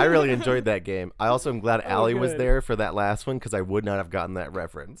 I really enjoyed that game. I also am glad Allie was good. there for that last one because I would not have gotten that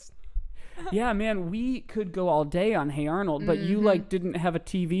reference. Yeah, man, we could go all day on Hey Arnold, but you like didn't have a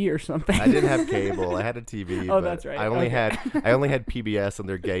TV or something. I didn't have cable. I had a TV. Oh, but that's right. I only Okay. had PBS and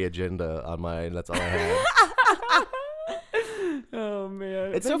their gay agenda on mine. That's all I had. Oh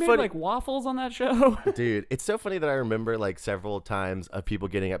man, It's they so made, funny. like waffles on that show. Dude, it's so funny that I remember like several times of people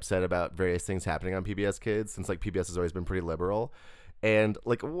getting upset about various things happening on PBS Kids since like PBS has always been pretty liberal. And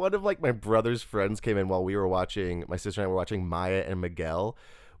like one of like my brother's friends came in while we were watching, my sister and I were watching Maya and Miguel,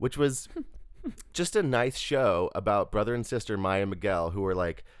 which was just a nice show about brother and sister Maya and Miguel, who were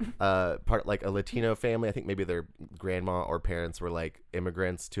like part like a Latino family. I think maybe their grandma or parents were like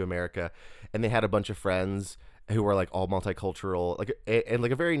immigrants to America, and they had a bunch of friends who were like all multicultural, like and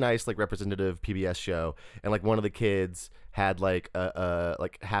like a very nice like representative PBS show. And like one of the kids had like a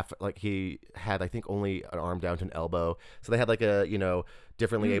like half, like he had I think only an arm down to an elbow, so they had like a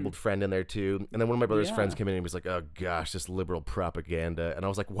differently abled friend in there too. And then one of my brother's friends came in and he was like, oh gosh, this liberal propaganda. And I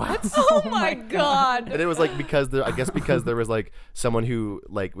was like, what? Oh my God. And it was like because there was like someone who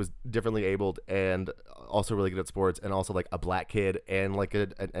like was differently abled and also really good at sports, and also like a black kid and like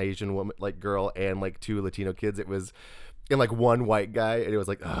an Asian woman, like girl, and like 2 Latino kids. It was and like one white guy, and it was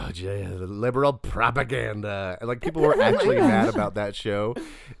like, oh, gee, liberal propaganda. And like people were actually mad about that show,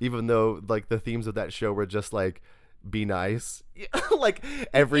 even though like the themes of that show were just like, be nice. Like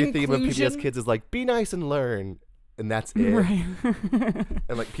every theme of PBS Kids is like, be nice and learn, and that's it. Right.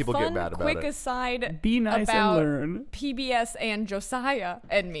 And like people get mad about quick it. aside, Be nice about and learn. PBS and Josiah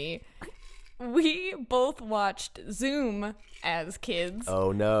and me. We both watched Zoom as kids.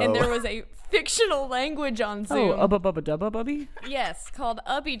 Oh no. And there was a fictional language on Zoom. Oh, Ubba Bubba Dubba Bubby? Yes, called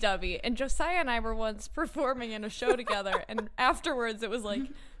Ubby Dubby. And Josiah and I were once performing in a show together, and afterwards it was like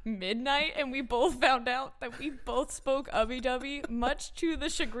midnight, and we both found out that we both spoke Ubby Dubby, much to the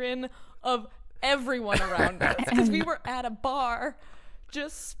chagrin of everyone around us, because we were at a bar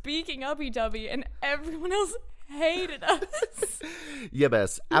just speaking Ubby Dubby, and everyone else hated us.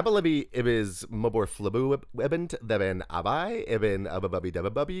 Yebes, abalabi ibis mobor flabu ebent deben abai ibn abababi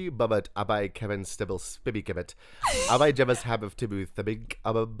debababi babat abai kevin stibble spibby kibit abai jevis habif tibu thibig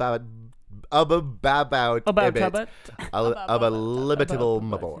ababout About ibit abalimitable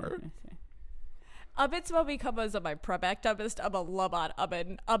mabor. Abits Bubby Cubas of my Prebect Ubist Abalabat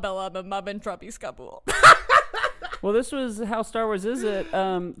Ubin Abelabin Trubby Scabul. Well, this was How Star Wars Is It?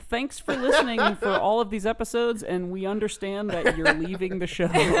 Thanks for listening for all of these episodes, and we understand that you're leaving the show.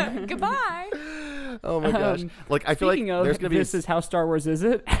 Goodbye. Oh my gosh! Like I feel like Speaking of, there's gonna be this is How Star Wars Is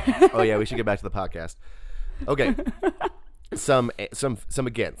It? Oh yeah, we should get back to the podcast. Okay, some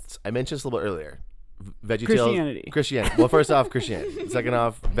againsts. I mentioned this a little bit earlier. Christianity. Well, first off, Christianity. Second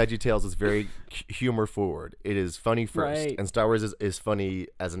off, VeggieTales is very humor forward. It is funny first, Right. and Star Wars is funny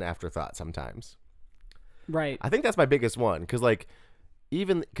as an afterthought sometimes. Right. I think that's my biggest one, because like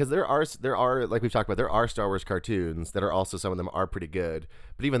even because there are like we've talked about, there are Star Wars cartoons that are also, some of them are pretty good,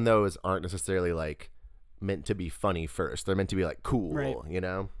 but even those aren't necessarily like meant to be funny first. They're meant to be like cool, Right. you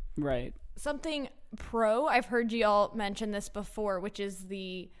know? Right. Something pro, I've heard you all mention this before, which is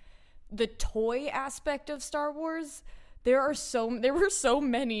the toy aspect of Star Wars. There were so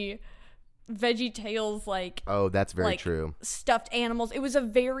many VeggieTales Oh, that's very like true. stuffed animals. It was a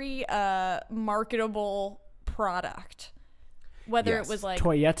very marketable product. Whether Yes. it was like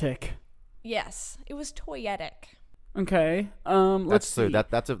Toyetic. yes, it was toyetic. Okay. Let's see.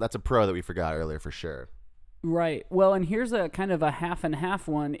 That's a pro that we forgot earlier for sure. Right. Well, and here's a kind of a half and half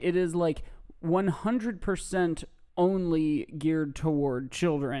one. It is like 100% only geared toward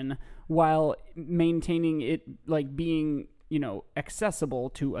children, while maintaining it like being, accessible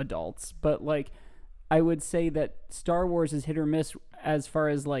to adults. But like, I would say that Star Wars is hit or miss as far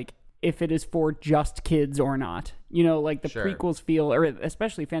as like if it is for just kids or not. Like the Sure. prequels feel, or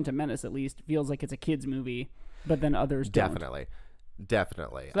especially Phantom Menace at least, feels like it's a kids movie, but then others don't.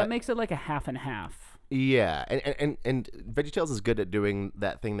 Definitely. So that makes it like a half and half. Yeah, and VeggieTales is good at doing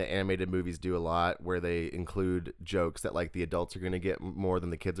that thing that animated movies do a lot, where they include jokes that like the adults are going to get more than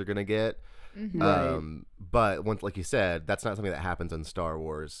the kids are going to get. Right. But once, like you said, that's not something that happens in Star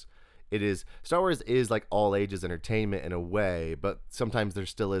Wars. Star Wars is like all ages entertainment in a way, but sometimes there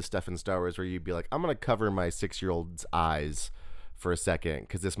still is stuff in Star Wars where you'd be like, I'm going to cover my 6-year-old's eyes for a second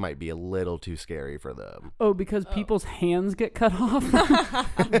because this might be a little too scary for them. Oh, because people's hands get cut off?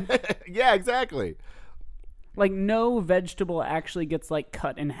 Yeah, exactly. Like no vegetable actually gets like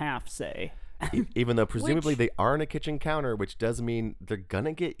cut in half, say. Even though presumably they are on a kitchen counter, which does mean they're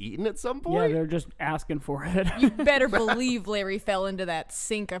gonna get eaten at some Yeah, point. they're just asking for it. You better believe Larry fell into that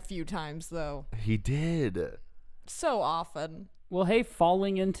sink a few times though. He did. So often. Well, hey,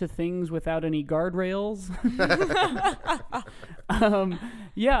 falling into things without any guardrails.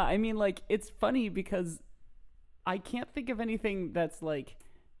 Yeah, I mean, like, it's funny because I can't think of anything that's like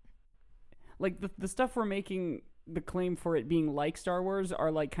the stuff we're making the claim for it being like Star Wars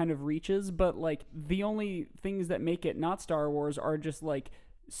are like kind of reaches, but like the only things that make it not Star Wars are just like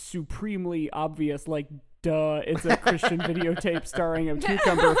supremely obvious, like duh, it's a Christian videotape starring a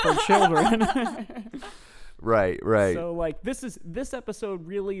cucumber for children. Right. So like this episode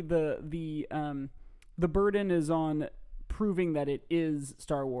really the burden is on proving that it is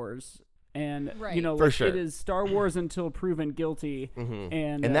Star Wars. And Right. For like, sure. it is Star Wars until proven guilty,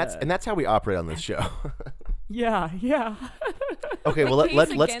 and that's how we operate on this show. yeah. Okay, well Like,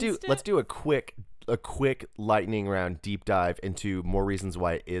 let's against do a quick lightning round deep dive into more reasons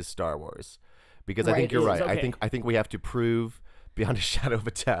why it is Star Wars, because I Right, think you're it right. is, okay. I think we have to prove beyond a shadow of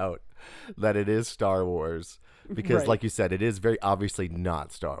a doubt that it is Star Wars because, Right. like you said, it is very obviously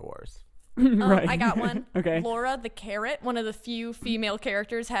not Star Wars. Right. I got one. Okay. Laura the carrot, one of the few female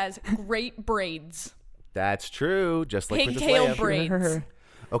characters, has great braids. That's true. Just like Princess Pigtail Leia. braids. Sure.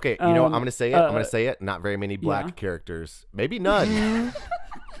 Okay, you know what? I'm gonna say it. I'm gonna uh, say it. Not very many black yeah. characters. Maybe none.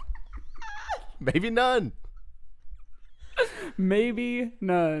 Maybe none. Maybe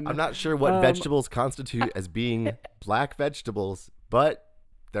none. I'm not sure what vegetables constitute as being black vegetables, but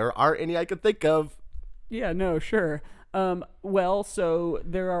there aren't any I could think of. Yeah, no, sure. Well, so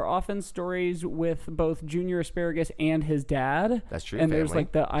there are often stories with both Junior Asparagus and his dad. That's true, And there's family.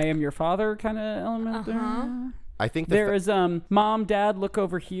 like the I am your father kind of element there. I think There is Mom, Dad, look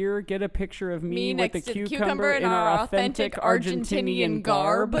over here, get a picture of me, with next the to cucumber in our authentic Argentinian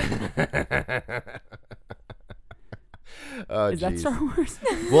garb. Oh, Is that jeez. Star Wars?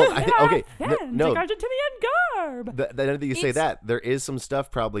 Well, I think okay. Authentic No, Argentinian garb. the now that you say It's- that, there is some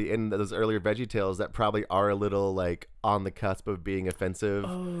stuff probably in those earlier VeggieTales that probably are a little like on the cusp of being offensive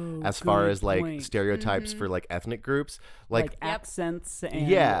as far good as like point. stereotypes for like ethnic groups. Like, Accents and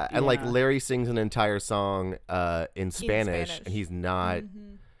yeah, and like Larry sings an entire song in Spanish, Spanish. and he's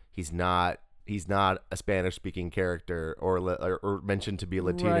not a Spanish speaking character or mentioned to be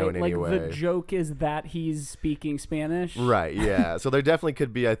Latino right, in any like way. the joke is that he's speaking Spanish. Right, yeah. So there definitely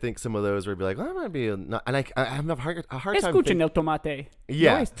could be, I think, some of those where you'd be like, well, that might be not, and I have a hard time Escuchen thinking, el tomate.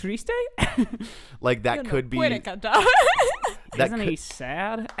 Yeah. ¿No es triste? like that could be Puede cantar. that Isn't could, he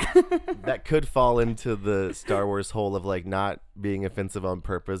sad? that could fall into the Star Wars hole of like not being offensive on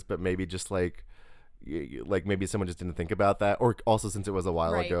purpose, but maybe just like maybe someone just didn't think about that, or also since it was a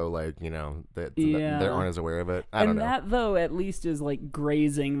while Right. ago, like that Yeah. they aren't as aware of it. I don't And know. that, though, at least is like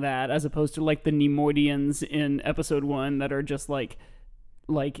grazing that, as opposed to like the Nemoidians in episode 1 that are just like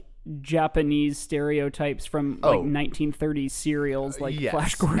Japanese stereotypes from like 1930s serials like Yes.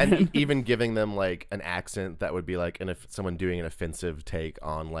 Flash Gordon. And even giving them like an accent that would be like someone doing an offensive take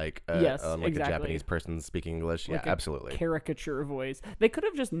on like Yes, on like exactly. a Japanese person speaking English. Like Yeah, a absolutely. caricature voice. They could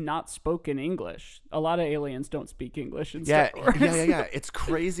have just not spoken English. A lot of aliens don't speak English in Yeah, Star Wars. yeah. It's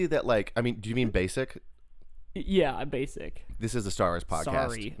crazy that like, I mean, do you mean basic? Yeah, basic. This is a Star Wars podcast,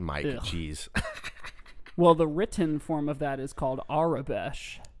 Sorry. Mike. Ugh. Jeez. Well, the written form of that is called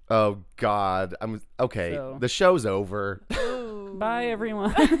Arabesh. Oh God. I'm okay. So- The show's over. Bye,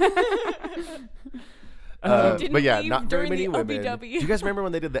 everyone. Didn't but yeah, leave not very during many the women. OBW. Do you guys remember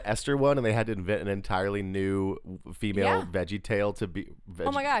when they did the Esther one and they had to invent an entirely new female Yeah. veggie tale to be?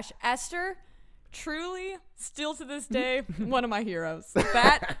 Oh my gosh, Esther, truly, still to this day, one of my heroes.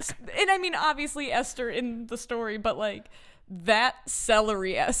 That, and I mean, obviously Esther in the story, but like that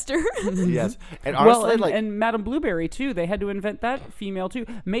celery Esther. Yes, and honestly, Well, and, like and Madame Blueberry too. They had to invent that female too.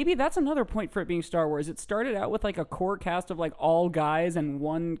 Maybe that's another point for it being Star Wars. It started out with like a core cast of like all guys and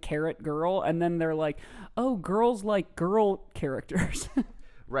one carrot girl, and then they're like, "Oh, girls like girl characters."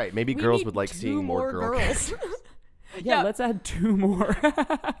 right, maybe We girls need would like two seeing more girl girls. yeah, let's add 2 more.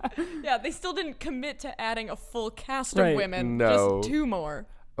 Yeah, they still didn't commit to adding a full cast Right. of women. No. Just 2 more.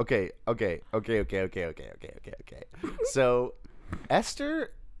 Okay. So,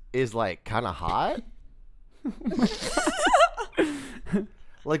 Esther is like kind of hot.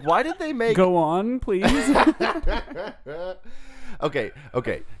 Like, why did they make? Go on, please. Okay.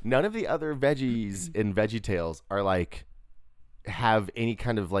 None of the other veggies in VeggieTales are like have any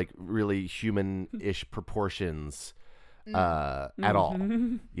kind of like really human-ish proportions at all,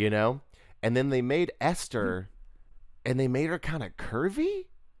 you know. And then they made Esther, and they made her kind of curvy,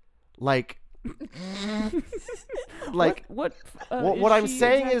 like. Like what? what I'm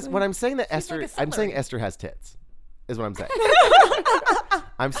saying is that Esther, like a I'm saying celery. Esther has tits, is what I'm saying.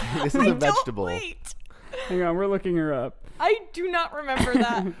 I'm saying this is a vegetable. Wait, Hang on, we're looking her up. I do not remember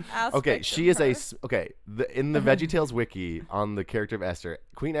that aspect. Okay, she of is her. in the VeggieTales wiki on the character of Esther,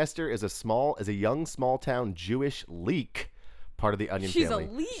 Queen Esther is a young small town Jewish leek, part of the Onion She's a family.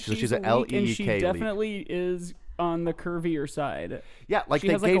 leek. So she's a a leek, and she L-E-E-K leek. definitely is on the curvier side. Yeah, like She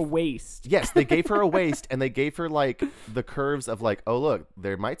they has gave like a waist. Yes, they gave her a waist, and they gave her like the curves of like, oh look,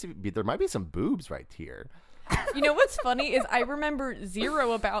 there might be some boobs right here. You know what's funny is I remember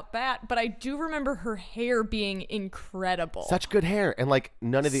zero about that, but I do remember her hair being incredible. Such good hair, and like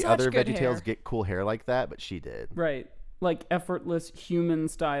none of the Such other good VeggieTales hair. get cool hair like that, but she did. Right. Like effortless human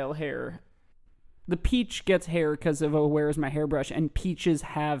style hair. The Peach gets hair because of Where's My Hairbrush, and Peaches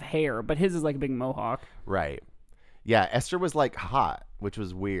have hair, but his is like a big mohawk. Right. Yeah, Esther was like hot, which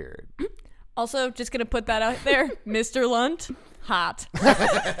was weird. Also, just gonna put that out there, Mr. Lunt, hot.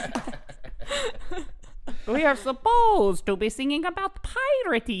 We are supposed to be singing about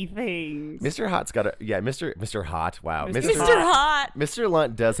piratey things. Mr. Hot's got a Mr. Hot. Wow, Mr. Hot. Mr.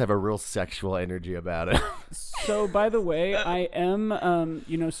 Lunt does have a real sexual energy about it. So, by the way, I am,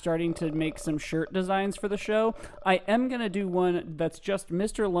 starting to make some shirt designs for the show. I am gonna do one that's just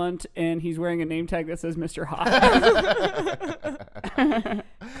Mr. Lunt, and he's wearing a name tag that says Mr. Hot.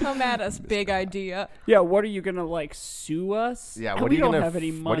 Come at us, big idea. Yeah, what are you gonna sue us? Yeah, We don't have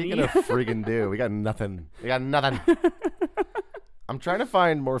any money. What are you gonna friggin' do? We got nothing. I'm trying to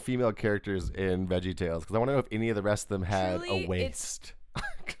find more female characters in VeggieTales because I want to know if any of the rest of them had Truly, a waist.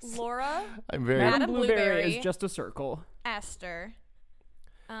 Laura, I'm very. Madam Madam Blueberry Blueberry. is just a circle. Esther.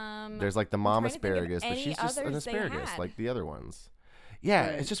 There's like the mom trying to think of asparagus, but any she's just an others they asparagus had. like the other ones. Yeah,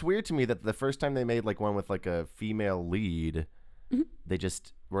 Right. it's just weird to me that the first time they made one with a female lead, they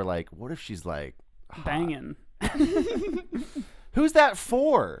just were like, what if she's hot? Banging. Who's that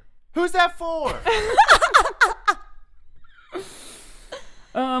for? Who's that for?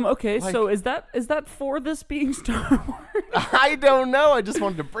 Okay, so is that for this being Star Wars? I don't know. I just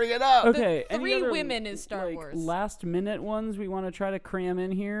wanted to bring it up. Okay, any three other, women is Star Wars. Last minute ones we want to try to cram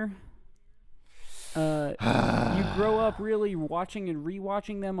in here. You grow up really watching and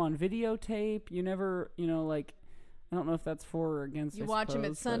rewatching them on videotape. You never, I don't know if that's for or against. You I watch them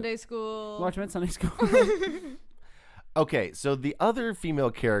at suppose, but- Sunday school. Watch them at Sunday school. Okay, so the other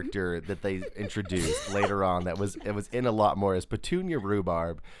female character that they introduced later on that was in a lot more is Petunia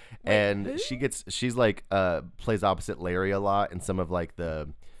Rhubarb, and she's plays opposite Larry a lot in some of the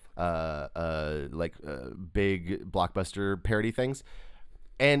big blockbuster parody things,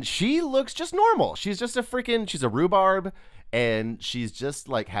 and she looks just normal. She's just she's a rhubarb, and she's just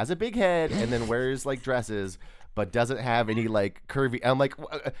has a big head and then wears dresses. But doesn't have any curvy. I'm like,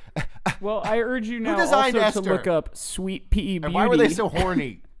 Well, I urge you now designed also to Esther? look up Sweet Pea Beauty. and why were they so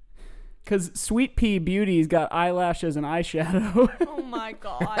horny? Because Sweet Pea Beauty's got eyelashes and eyeshadow. Oh my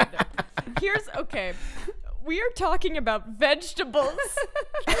god. Okay. We are talking about vegetables.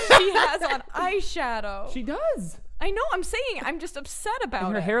 She has on eyeshadow. She does. I know, I'm saying, I'm just upset about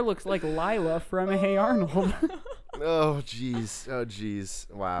And her it. hair looks like Lila from Hey Arnold. Oh jeez.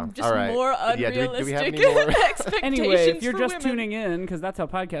 Wow. Just All right. more Yeah, unrealistic do we have any more? expectations Anyway, if you're for just women. tuning in, because that's how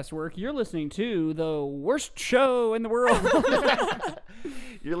podcasts work, you're listening to the worst show in the world.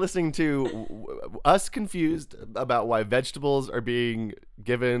 You're listening to us confused about why vegetables are being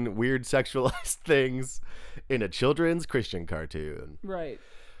given weird sexualized things in a children's Christian cartoon. Right.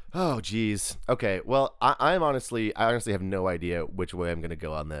 Oh, geez. Okay. Well, I honestly have no idea which way I'm going to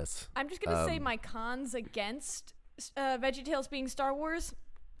go on this. I'm just going to say my cons against VeggieTales being Star Wars.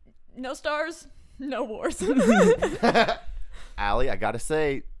 No stars, no wars. Allie, I got to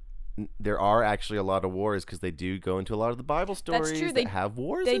say, there are actually a lot of wars because they do go into a lot of the Bible stories That's true. that have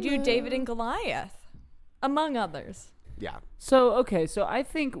wars They in do them. David and Goliath, among others. Yeah. So I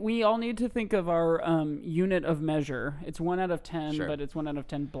think we all need to think of our unit of measure. It's 1 out of 10, Sure. but it's 1 out of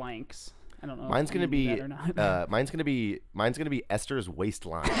 10 blanks. I don't know. Mine's if gonna we be do that or not. mine's gonna be Esther's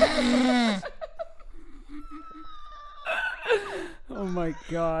waistline. Oh my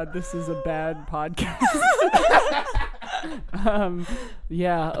god, this is a bad podcast.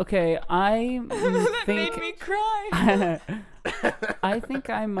 Yeah, okay. I That think made me cry. I think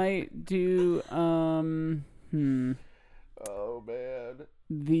I might do Oh man.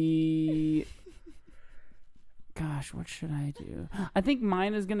 Gosh, what should I do? I think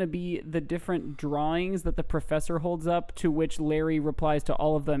mine is going to be the different drawings that the professor holds up, to which Larry replies to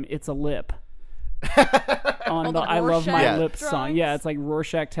all of them, "It's a lip." On the the I Love My Rorschach Lips song. drawings? Yeah, it's like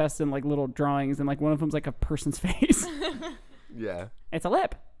Rorschach tests and little drawings, and one of them's like a person's face. Yeah. It's a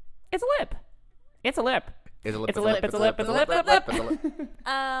lip. It's a lip. It's a lip. It's a lip. It's a lip. It's a lip. It's a lip. Lip. Lip. It's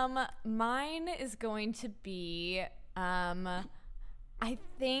a lip. Mine is going to be, I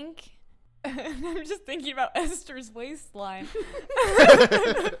think. I'm just thinking about Esther's waistline.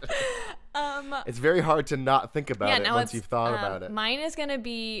 It's very hard to not think about it once you've thought about it. Mine is going to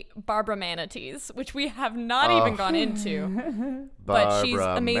be Barbara Manatees, which we have not even gone into. But she's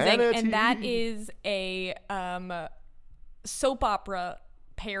Barbara amazing. And that Manatee. is a soap opera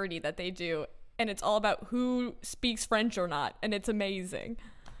parody that they do. And it's all about who speaks French or not. And it's amazing.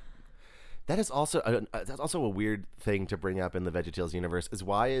 That is also that's also a weird thing to bring up in the VeggieTales universe. Is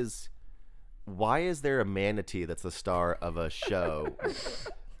why is there a manatee that's the star of a show?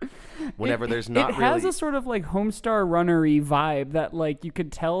 Whenever there's not it has really a sort of Homestar Runner-y vibe that you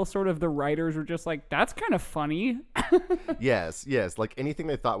could tell sort of the writers were just that's kind of funny. yes, like anything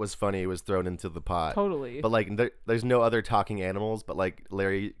they thought was funny was thrown into the pot. Totally. But there's no other talking animals. But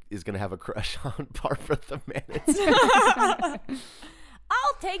Larry is gonna have a crush on Barbara the manatee.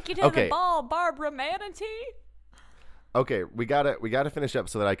 I'll take you to Okay. the ball, Barbara Manatee. Okay, we gotta finish up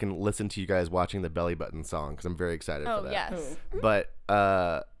so that I can listen to you guys watching the Belly Button song because I'm very excited for Oh, that. yes. But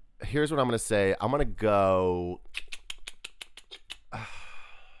here's what I'm gonna say. I'm gonna go.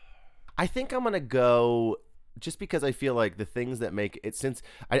 I think I'm gonna go just because I feel like the things that make it, since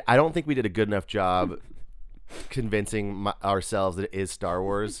I don't think we did a good enough job convincing ourselves that it is Star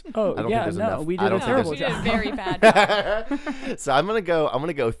Wars. Oh, I don't yeah, think there's no, enough. we I did don't a think terrible We there's- did a very bad job. So I'm gonna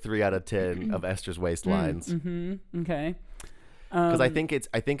go 3 out of 10 of Esther's waistlines Okay. because I think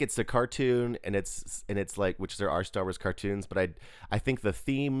it's a cartoon and it's like, which there are Star Wars cartoons, but I think the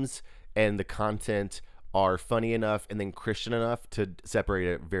themes and the content are funny enough and then Christian enough to separate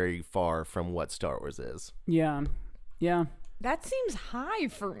it very far from what Star Wars is. Yeah. Yeah. That seems high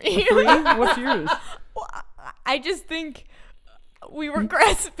for me. 3? What's yours? Well, I just think we were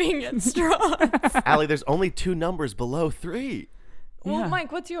grasping at straws. Allie, there's only 2 numbers below 3. Well, Yeah.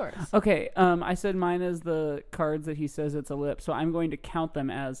 Mike, what's yours? Okay, I said mine is the cards that he says it's a lip, so I'm going to count them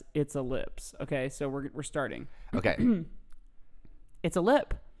as it's a lips. Okay, so we're starting. Okay. It's a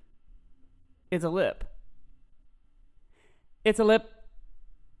lip. It's a lip. It's a lip.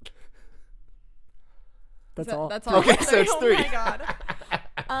 That's all. That's all. Okay, I'm so it's saying. 3. Oh my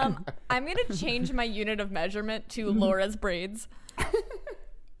god. I'm gonna change my unit of measurement to Laura's braids.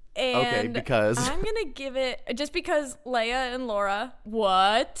 And because- I'm gonna give it just because Leia and Laura.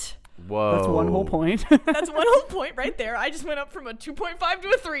 What? Whoa. That's one whole point. That's one whole point right there. I just went up from a 2.5 to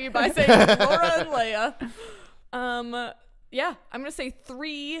a 3 by saying Laura and Leia. Yeah, I'm gonna say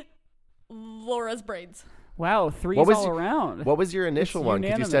 3 Laura's braids. Wow, 3's What was all your- around. What was your initial It's one?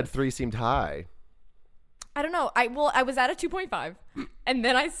 Because you said unanimous. 3 seemed high. I don't know. I was at a 2.5, and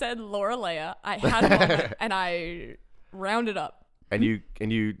then I said Laura Leia. I had a moment, and I rounded up. And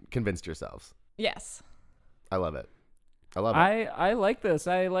you convinced yourselves. Yes. I love it. I love it. I like this.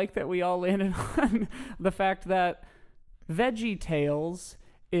 I like that we all landed on the fact that Veggie Tales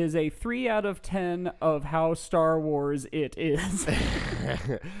is a 3 out of 10 of how Star Wars it is.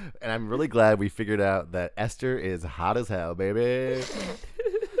 And I'm really glad we figured out that Esther is hot as hell, baby.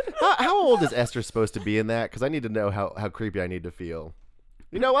 How old is Esther supposed to be in that? Because I need to know how creepy I need to feel.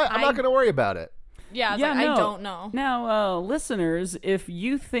 You know what? I'm not going to worry about it. Yeah, I was like, I don't know. Now, listeners, if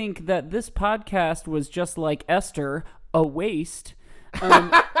you think that this podcast was just like Esther, a waste,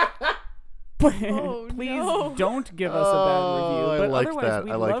 please no. don't give us a bad review. I But like otherwise, that.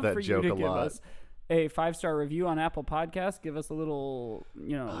 we'd I like love that for joke you to a give lot. us a 5-star review on Apple Podcasts. Give us a little,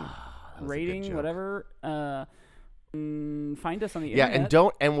 rating, joke. whatever. Find us on the Yeah,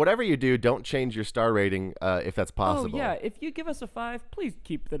 internet. and whatever you do, don't change your star rating if that's possible. Oh yeah, if you give us a 5, please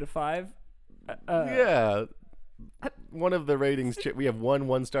keep it a 5. Yeah. One of the ratings, we have one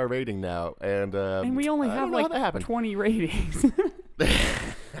 1-star rating now, and And we only I have don't know how like that happened. 20 ratings.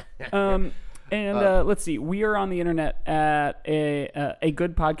 Let's see. We are on the internet at a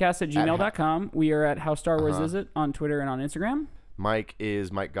good podcast at gmail.com. We are at How Star Wars Is It on Twitter and on Instagram. Mike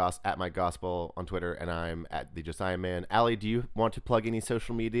is at Mike Gospel on Twitter, and I'm at the Josiah Man. Allie, do you want to plug any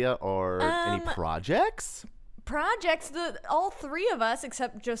social media or any projects? Projects, all 3 of us,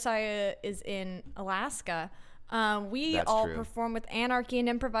 except Josiah is in Alaska. We That's all true. perform with Anarchy and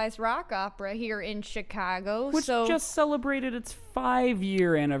Improvised Rock Opera here in Chicago. Which so just celebrated its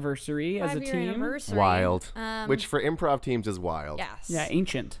 5-year anniversary as a 5-year team. anniversary. Wild. Which for improv teams is wild. Yes. Yeah,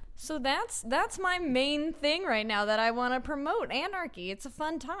 ancient. So that's my main thing right now that I want to promote. Anarchy. It's a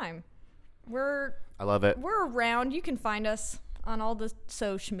fun time. We're I love it. around. You can find us on all the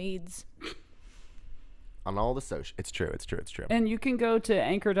social medias. On all the social. It's true. And you can go to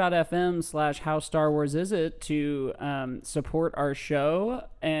anchor.fm/How Star Wars Is It to support our show.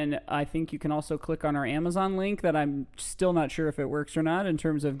 And I think you can also click on our Amazon link that I'm still not sure if it works or not in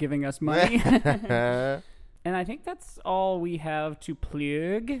terms of giving us money. And I think that's all we have to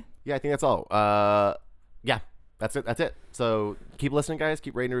plug. Yeah, I think that's all. Yeah, that's it. So keep listening, guys.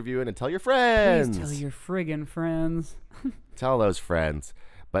 Keep rating and reviewing, and tell your friends. Please tell your friggin' friends. Tell those friends.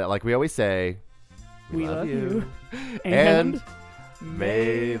 But like we always say, We love you. And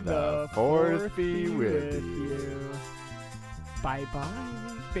may the force be with you. Bye-bye,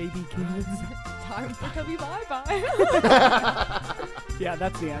 baby kids. Time for Cubby bye-bye. Yeah,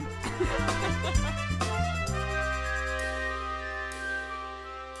 that's the end.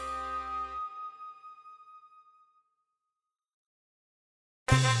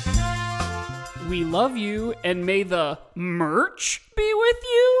 we love you, and may the merch be with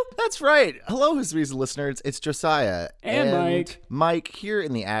you. That's right. Hello, Who's the Reason listeners. It's Josiah. And Mike. Mike here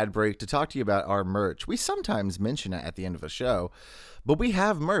in the ad break to talk to you about our merch. We sometimes mention it at the end of a show, but we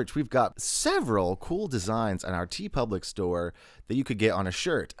have merch. We've got several cool designs on our TeePublic store that you could get on a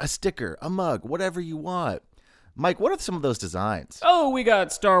shirt, a sticker, a mug, whatever you want. Mike, what are some of those designs? Oh, we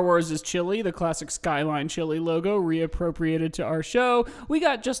got Star Wars' chili, the classic Skyline chili logo, reappropriated to our show. We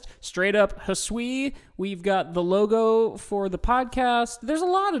got just straight up Hasui. We've got the logo for the podcast. There's a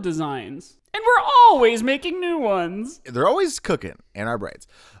lot of designs. And we're always making new ones. They're always cooking in our brains.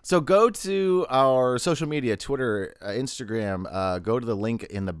 So go to our social media, Twitter, Instagram. Go to the link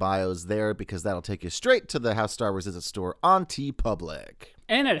in the bios there because that'll take you straight to the How Star Wars Is It store on TeePublic.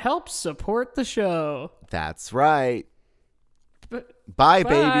 And it helps support the show. That's right. But Bye,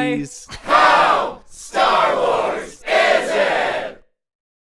 babies.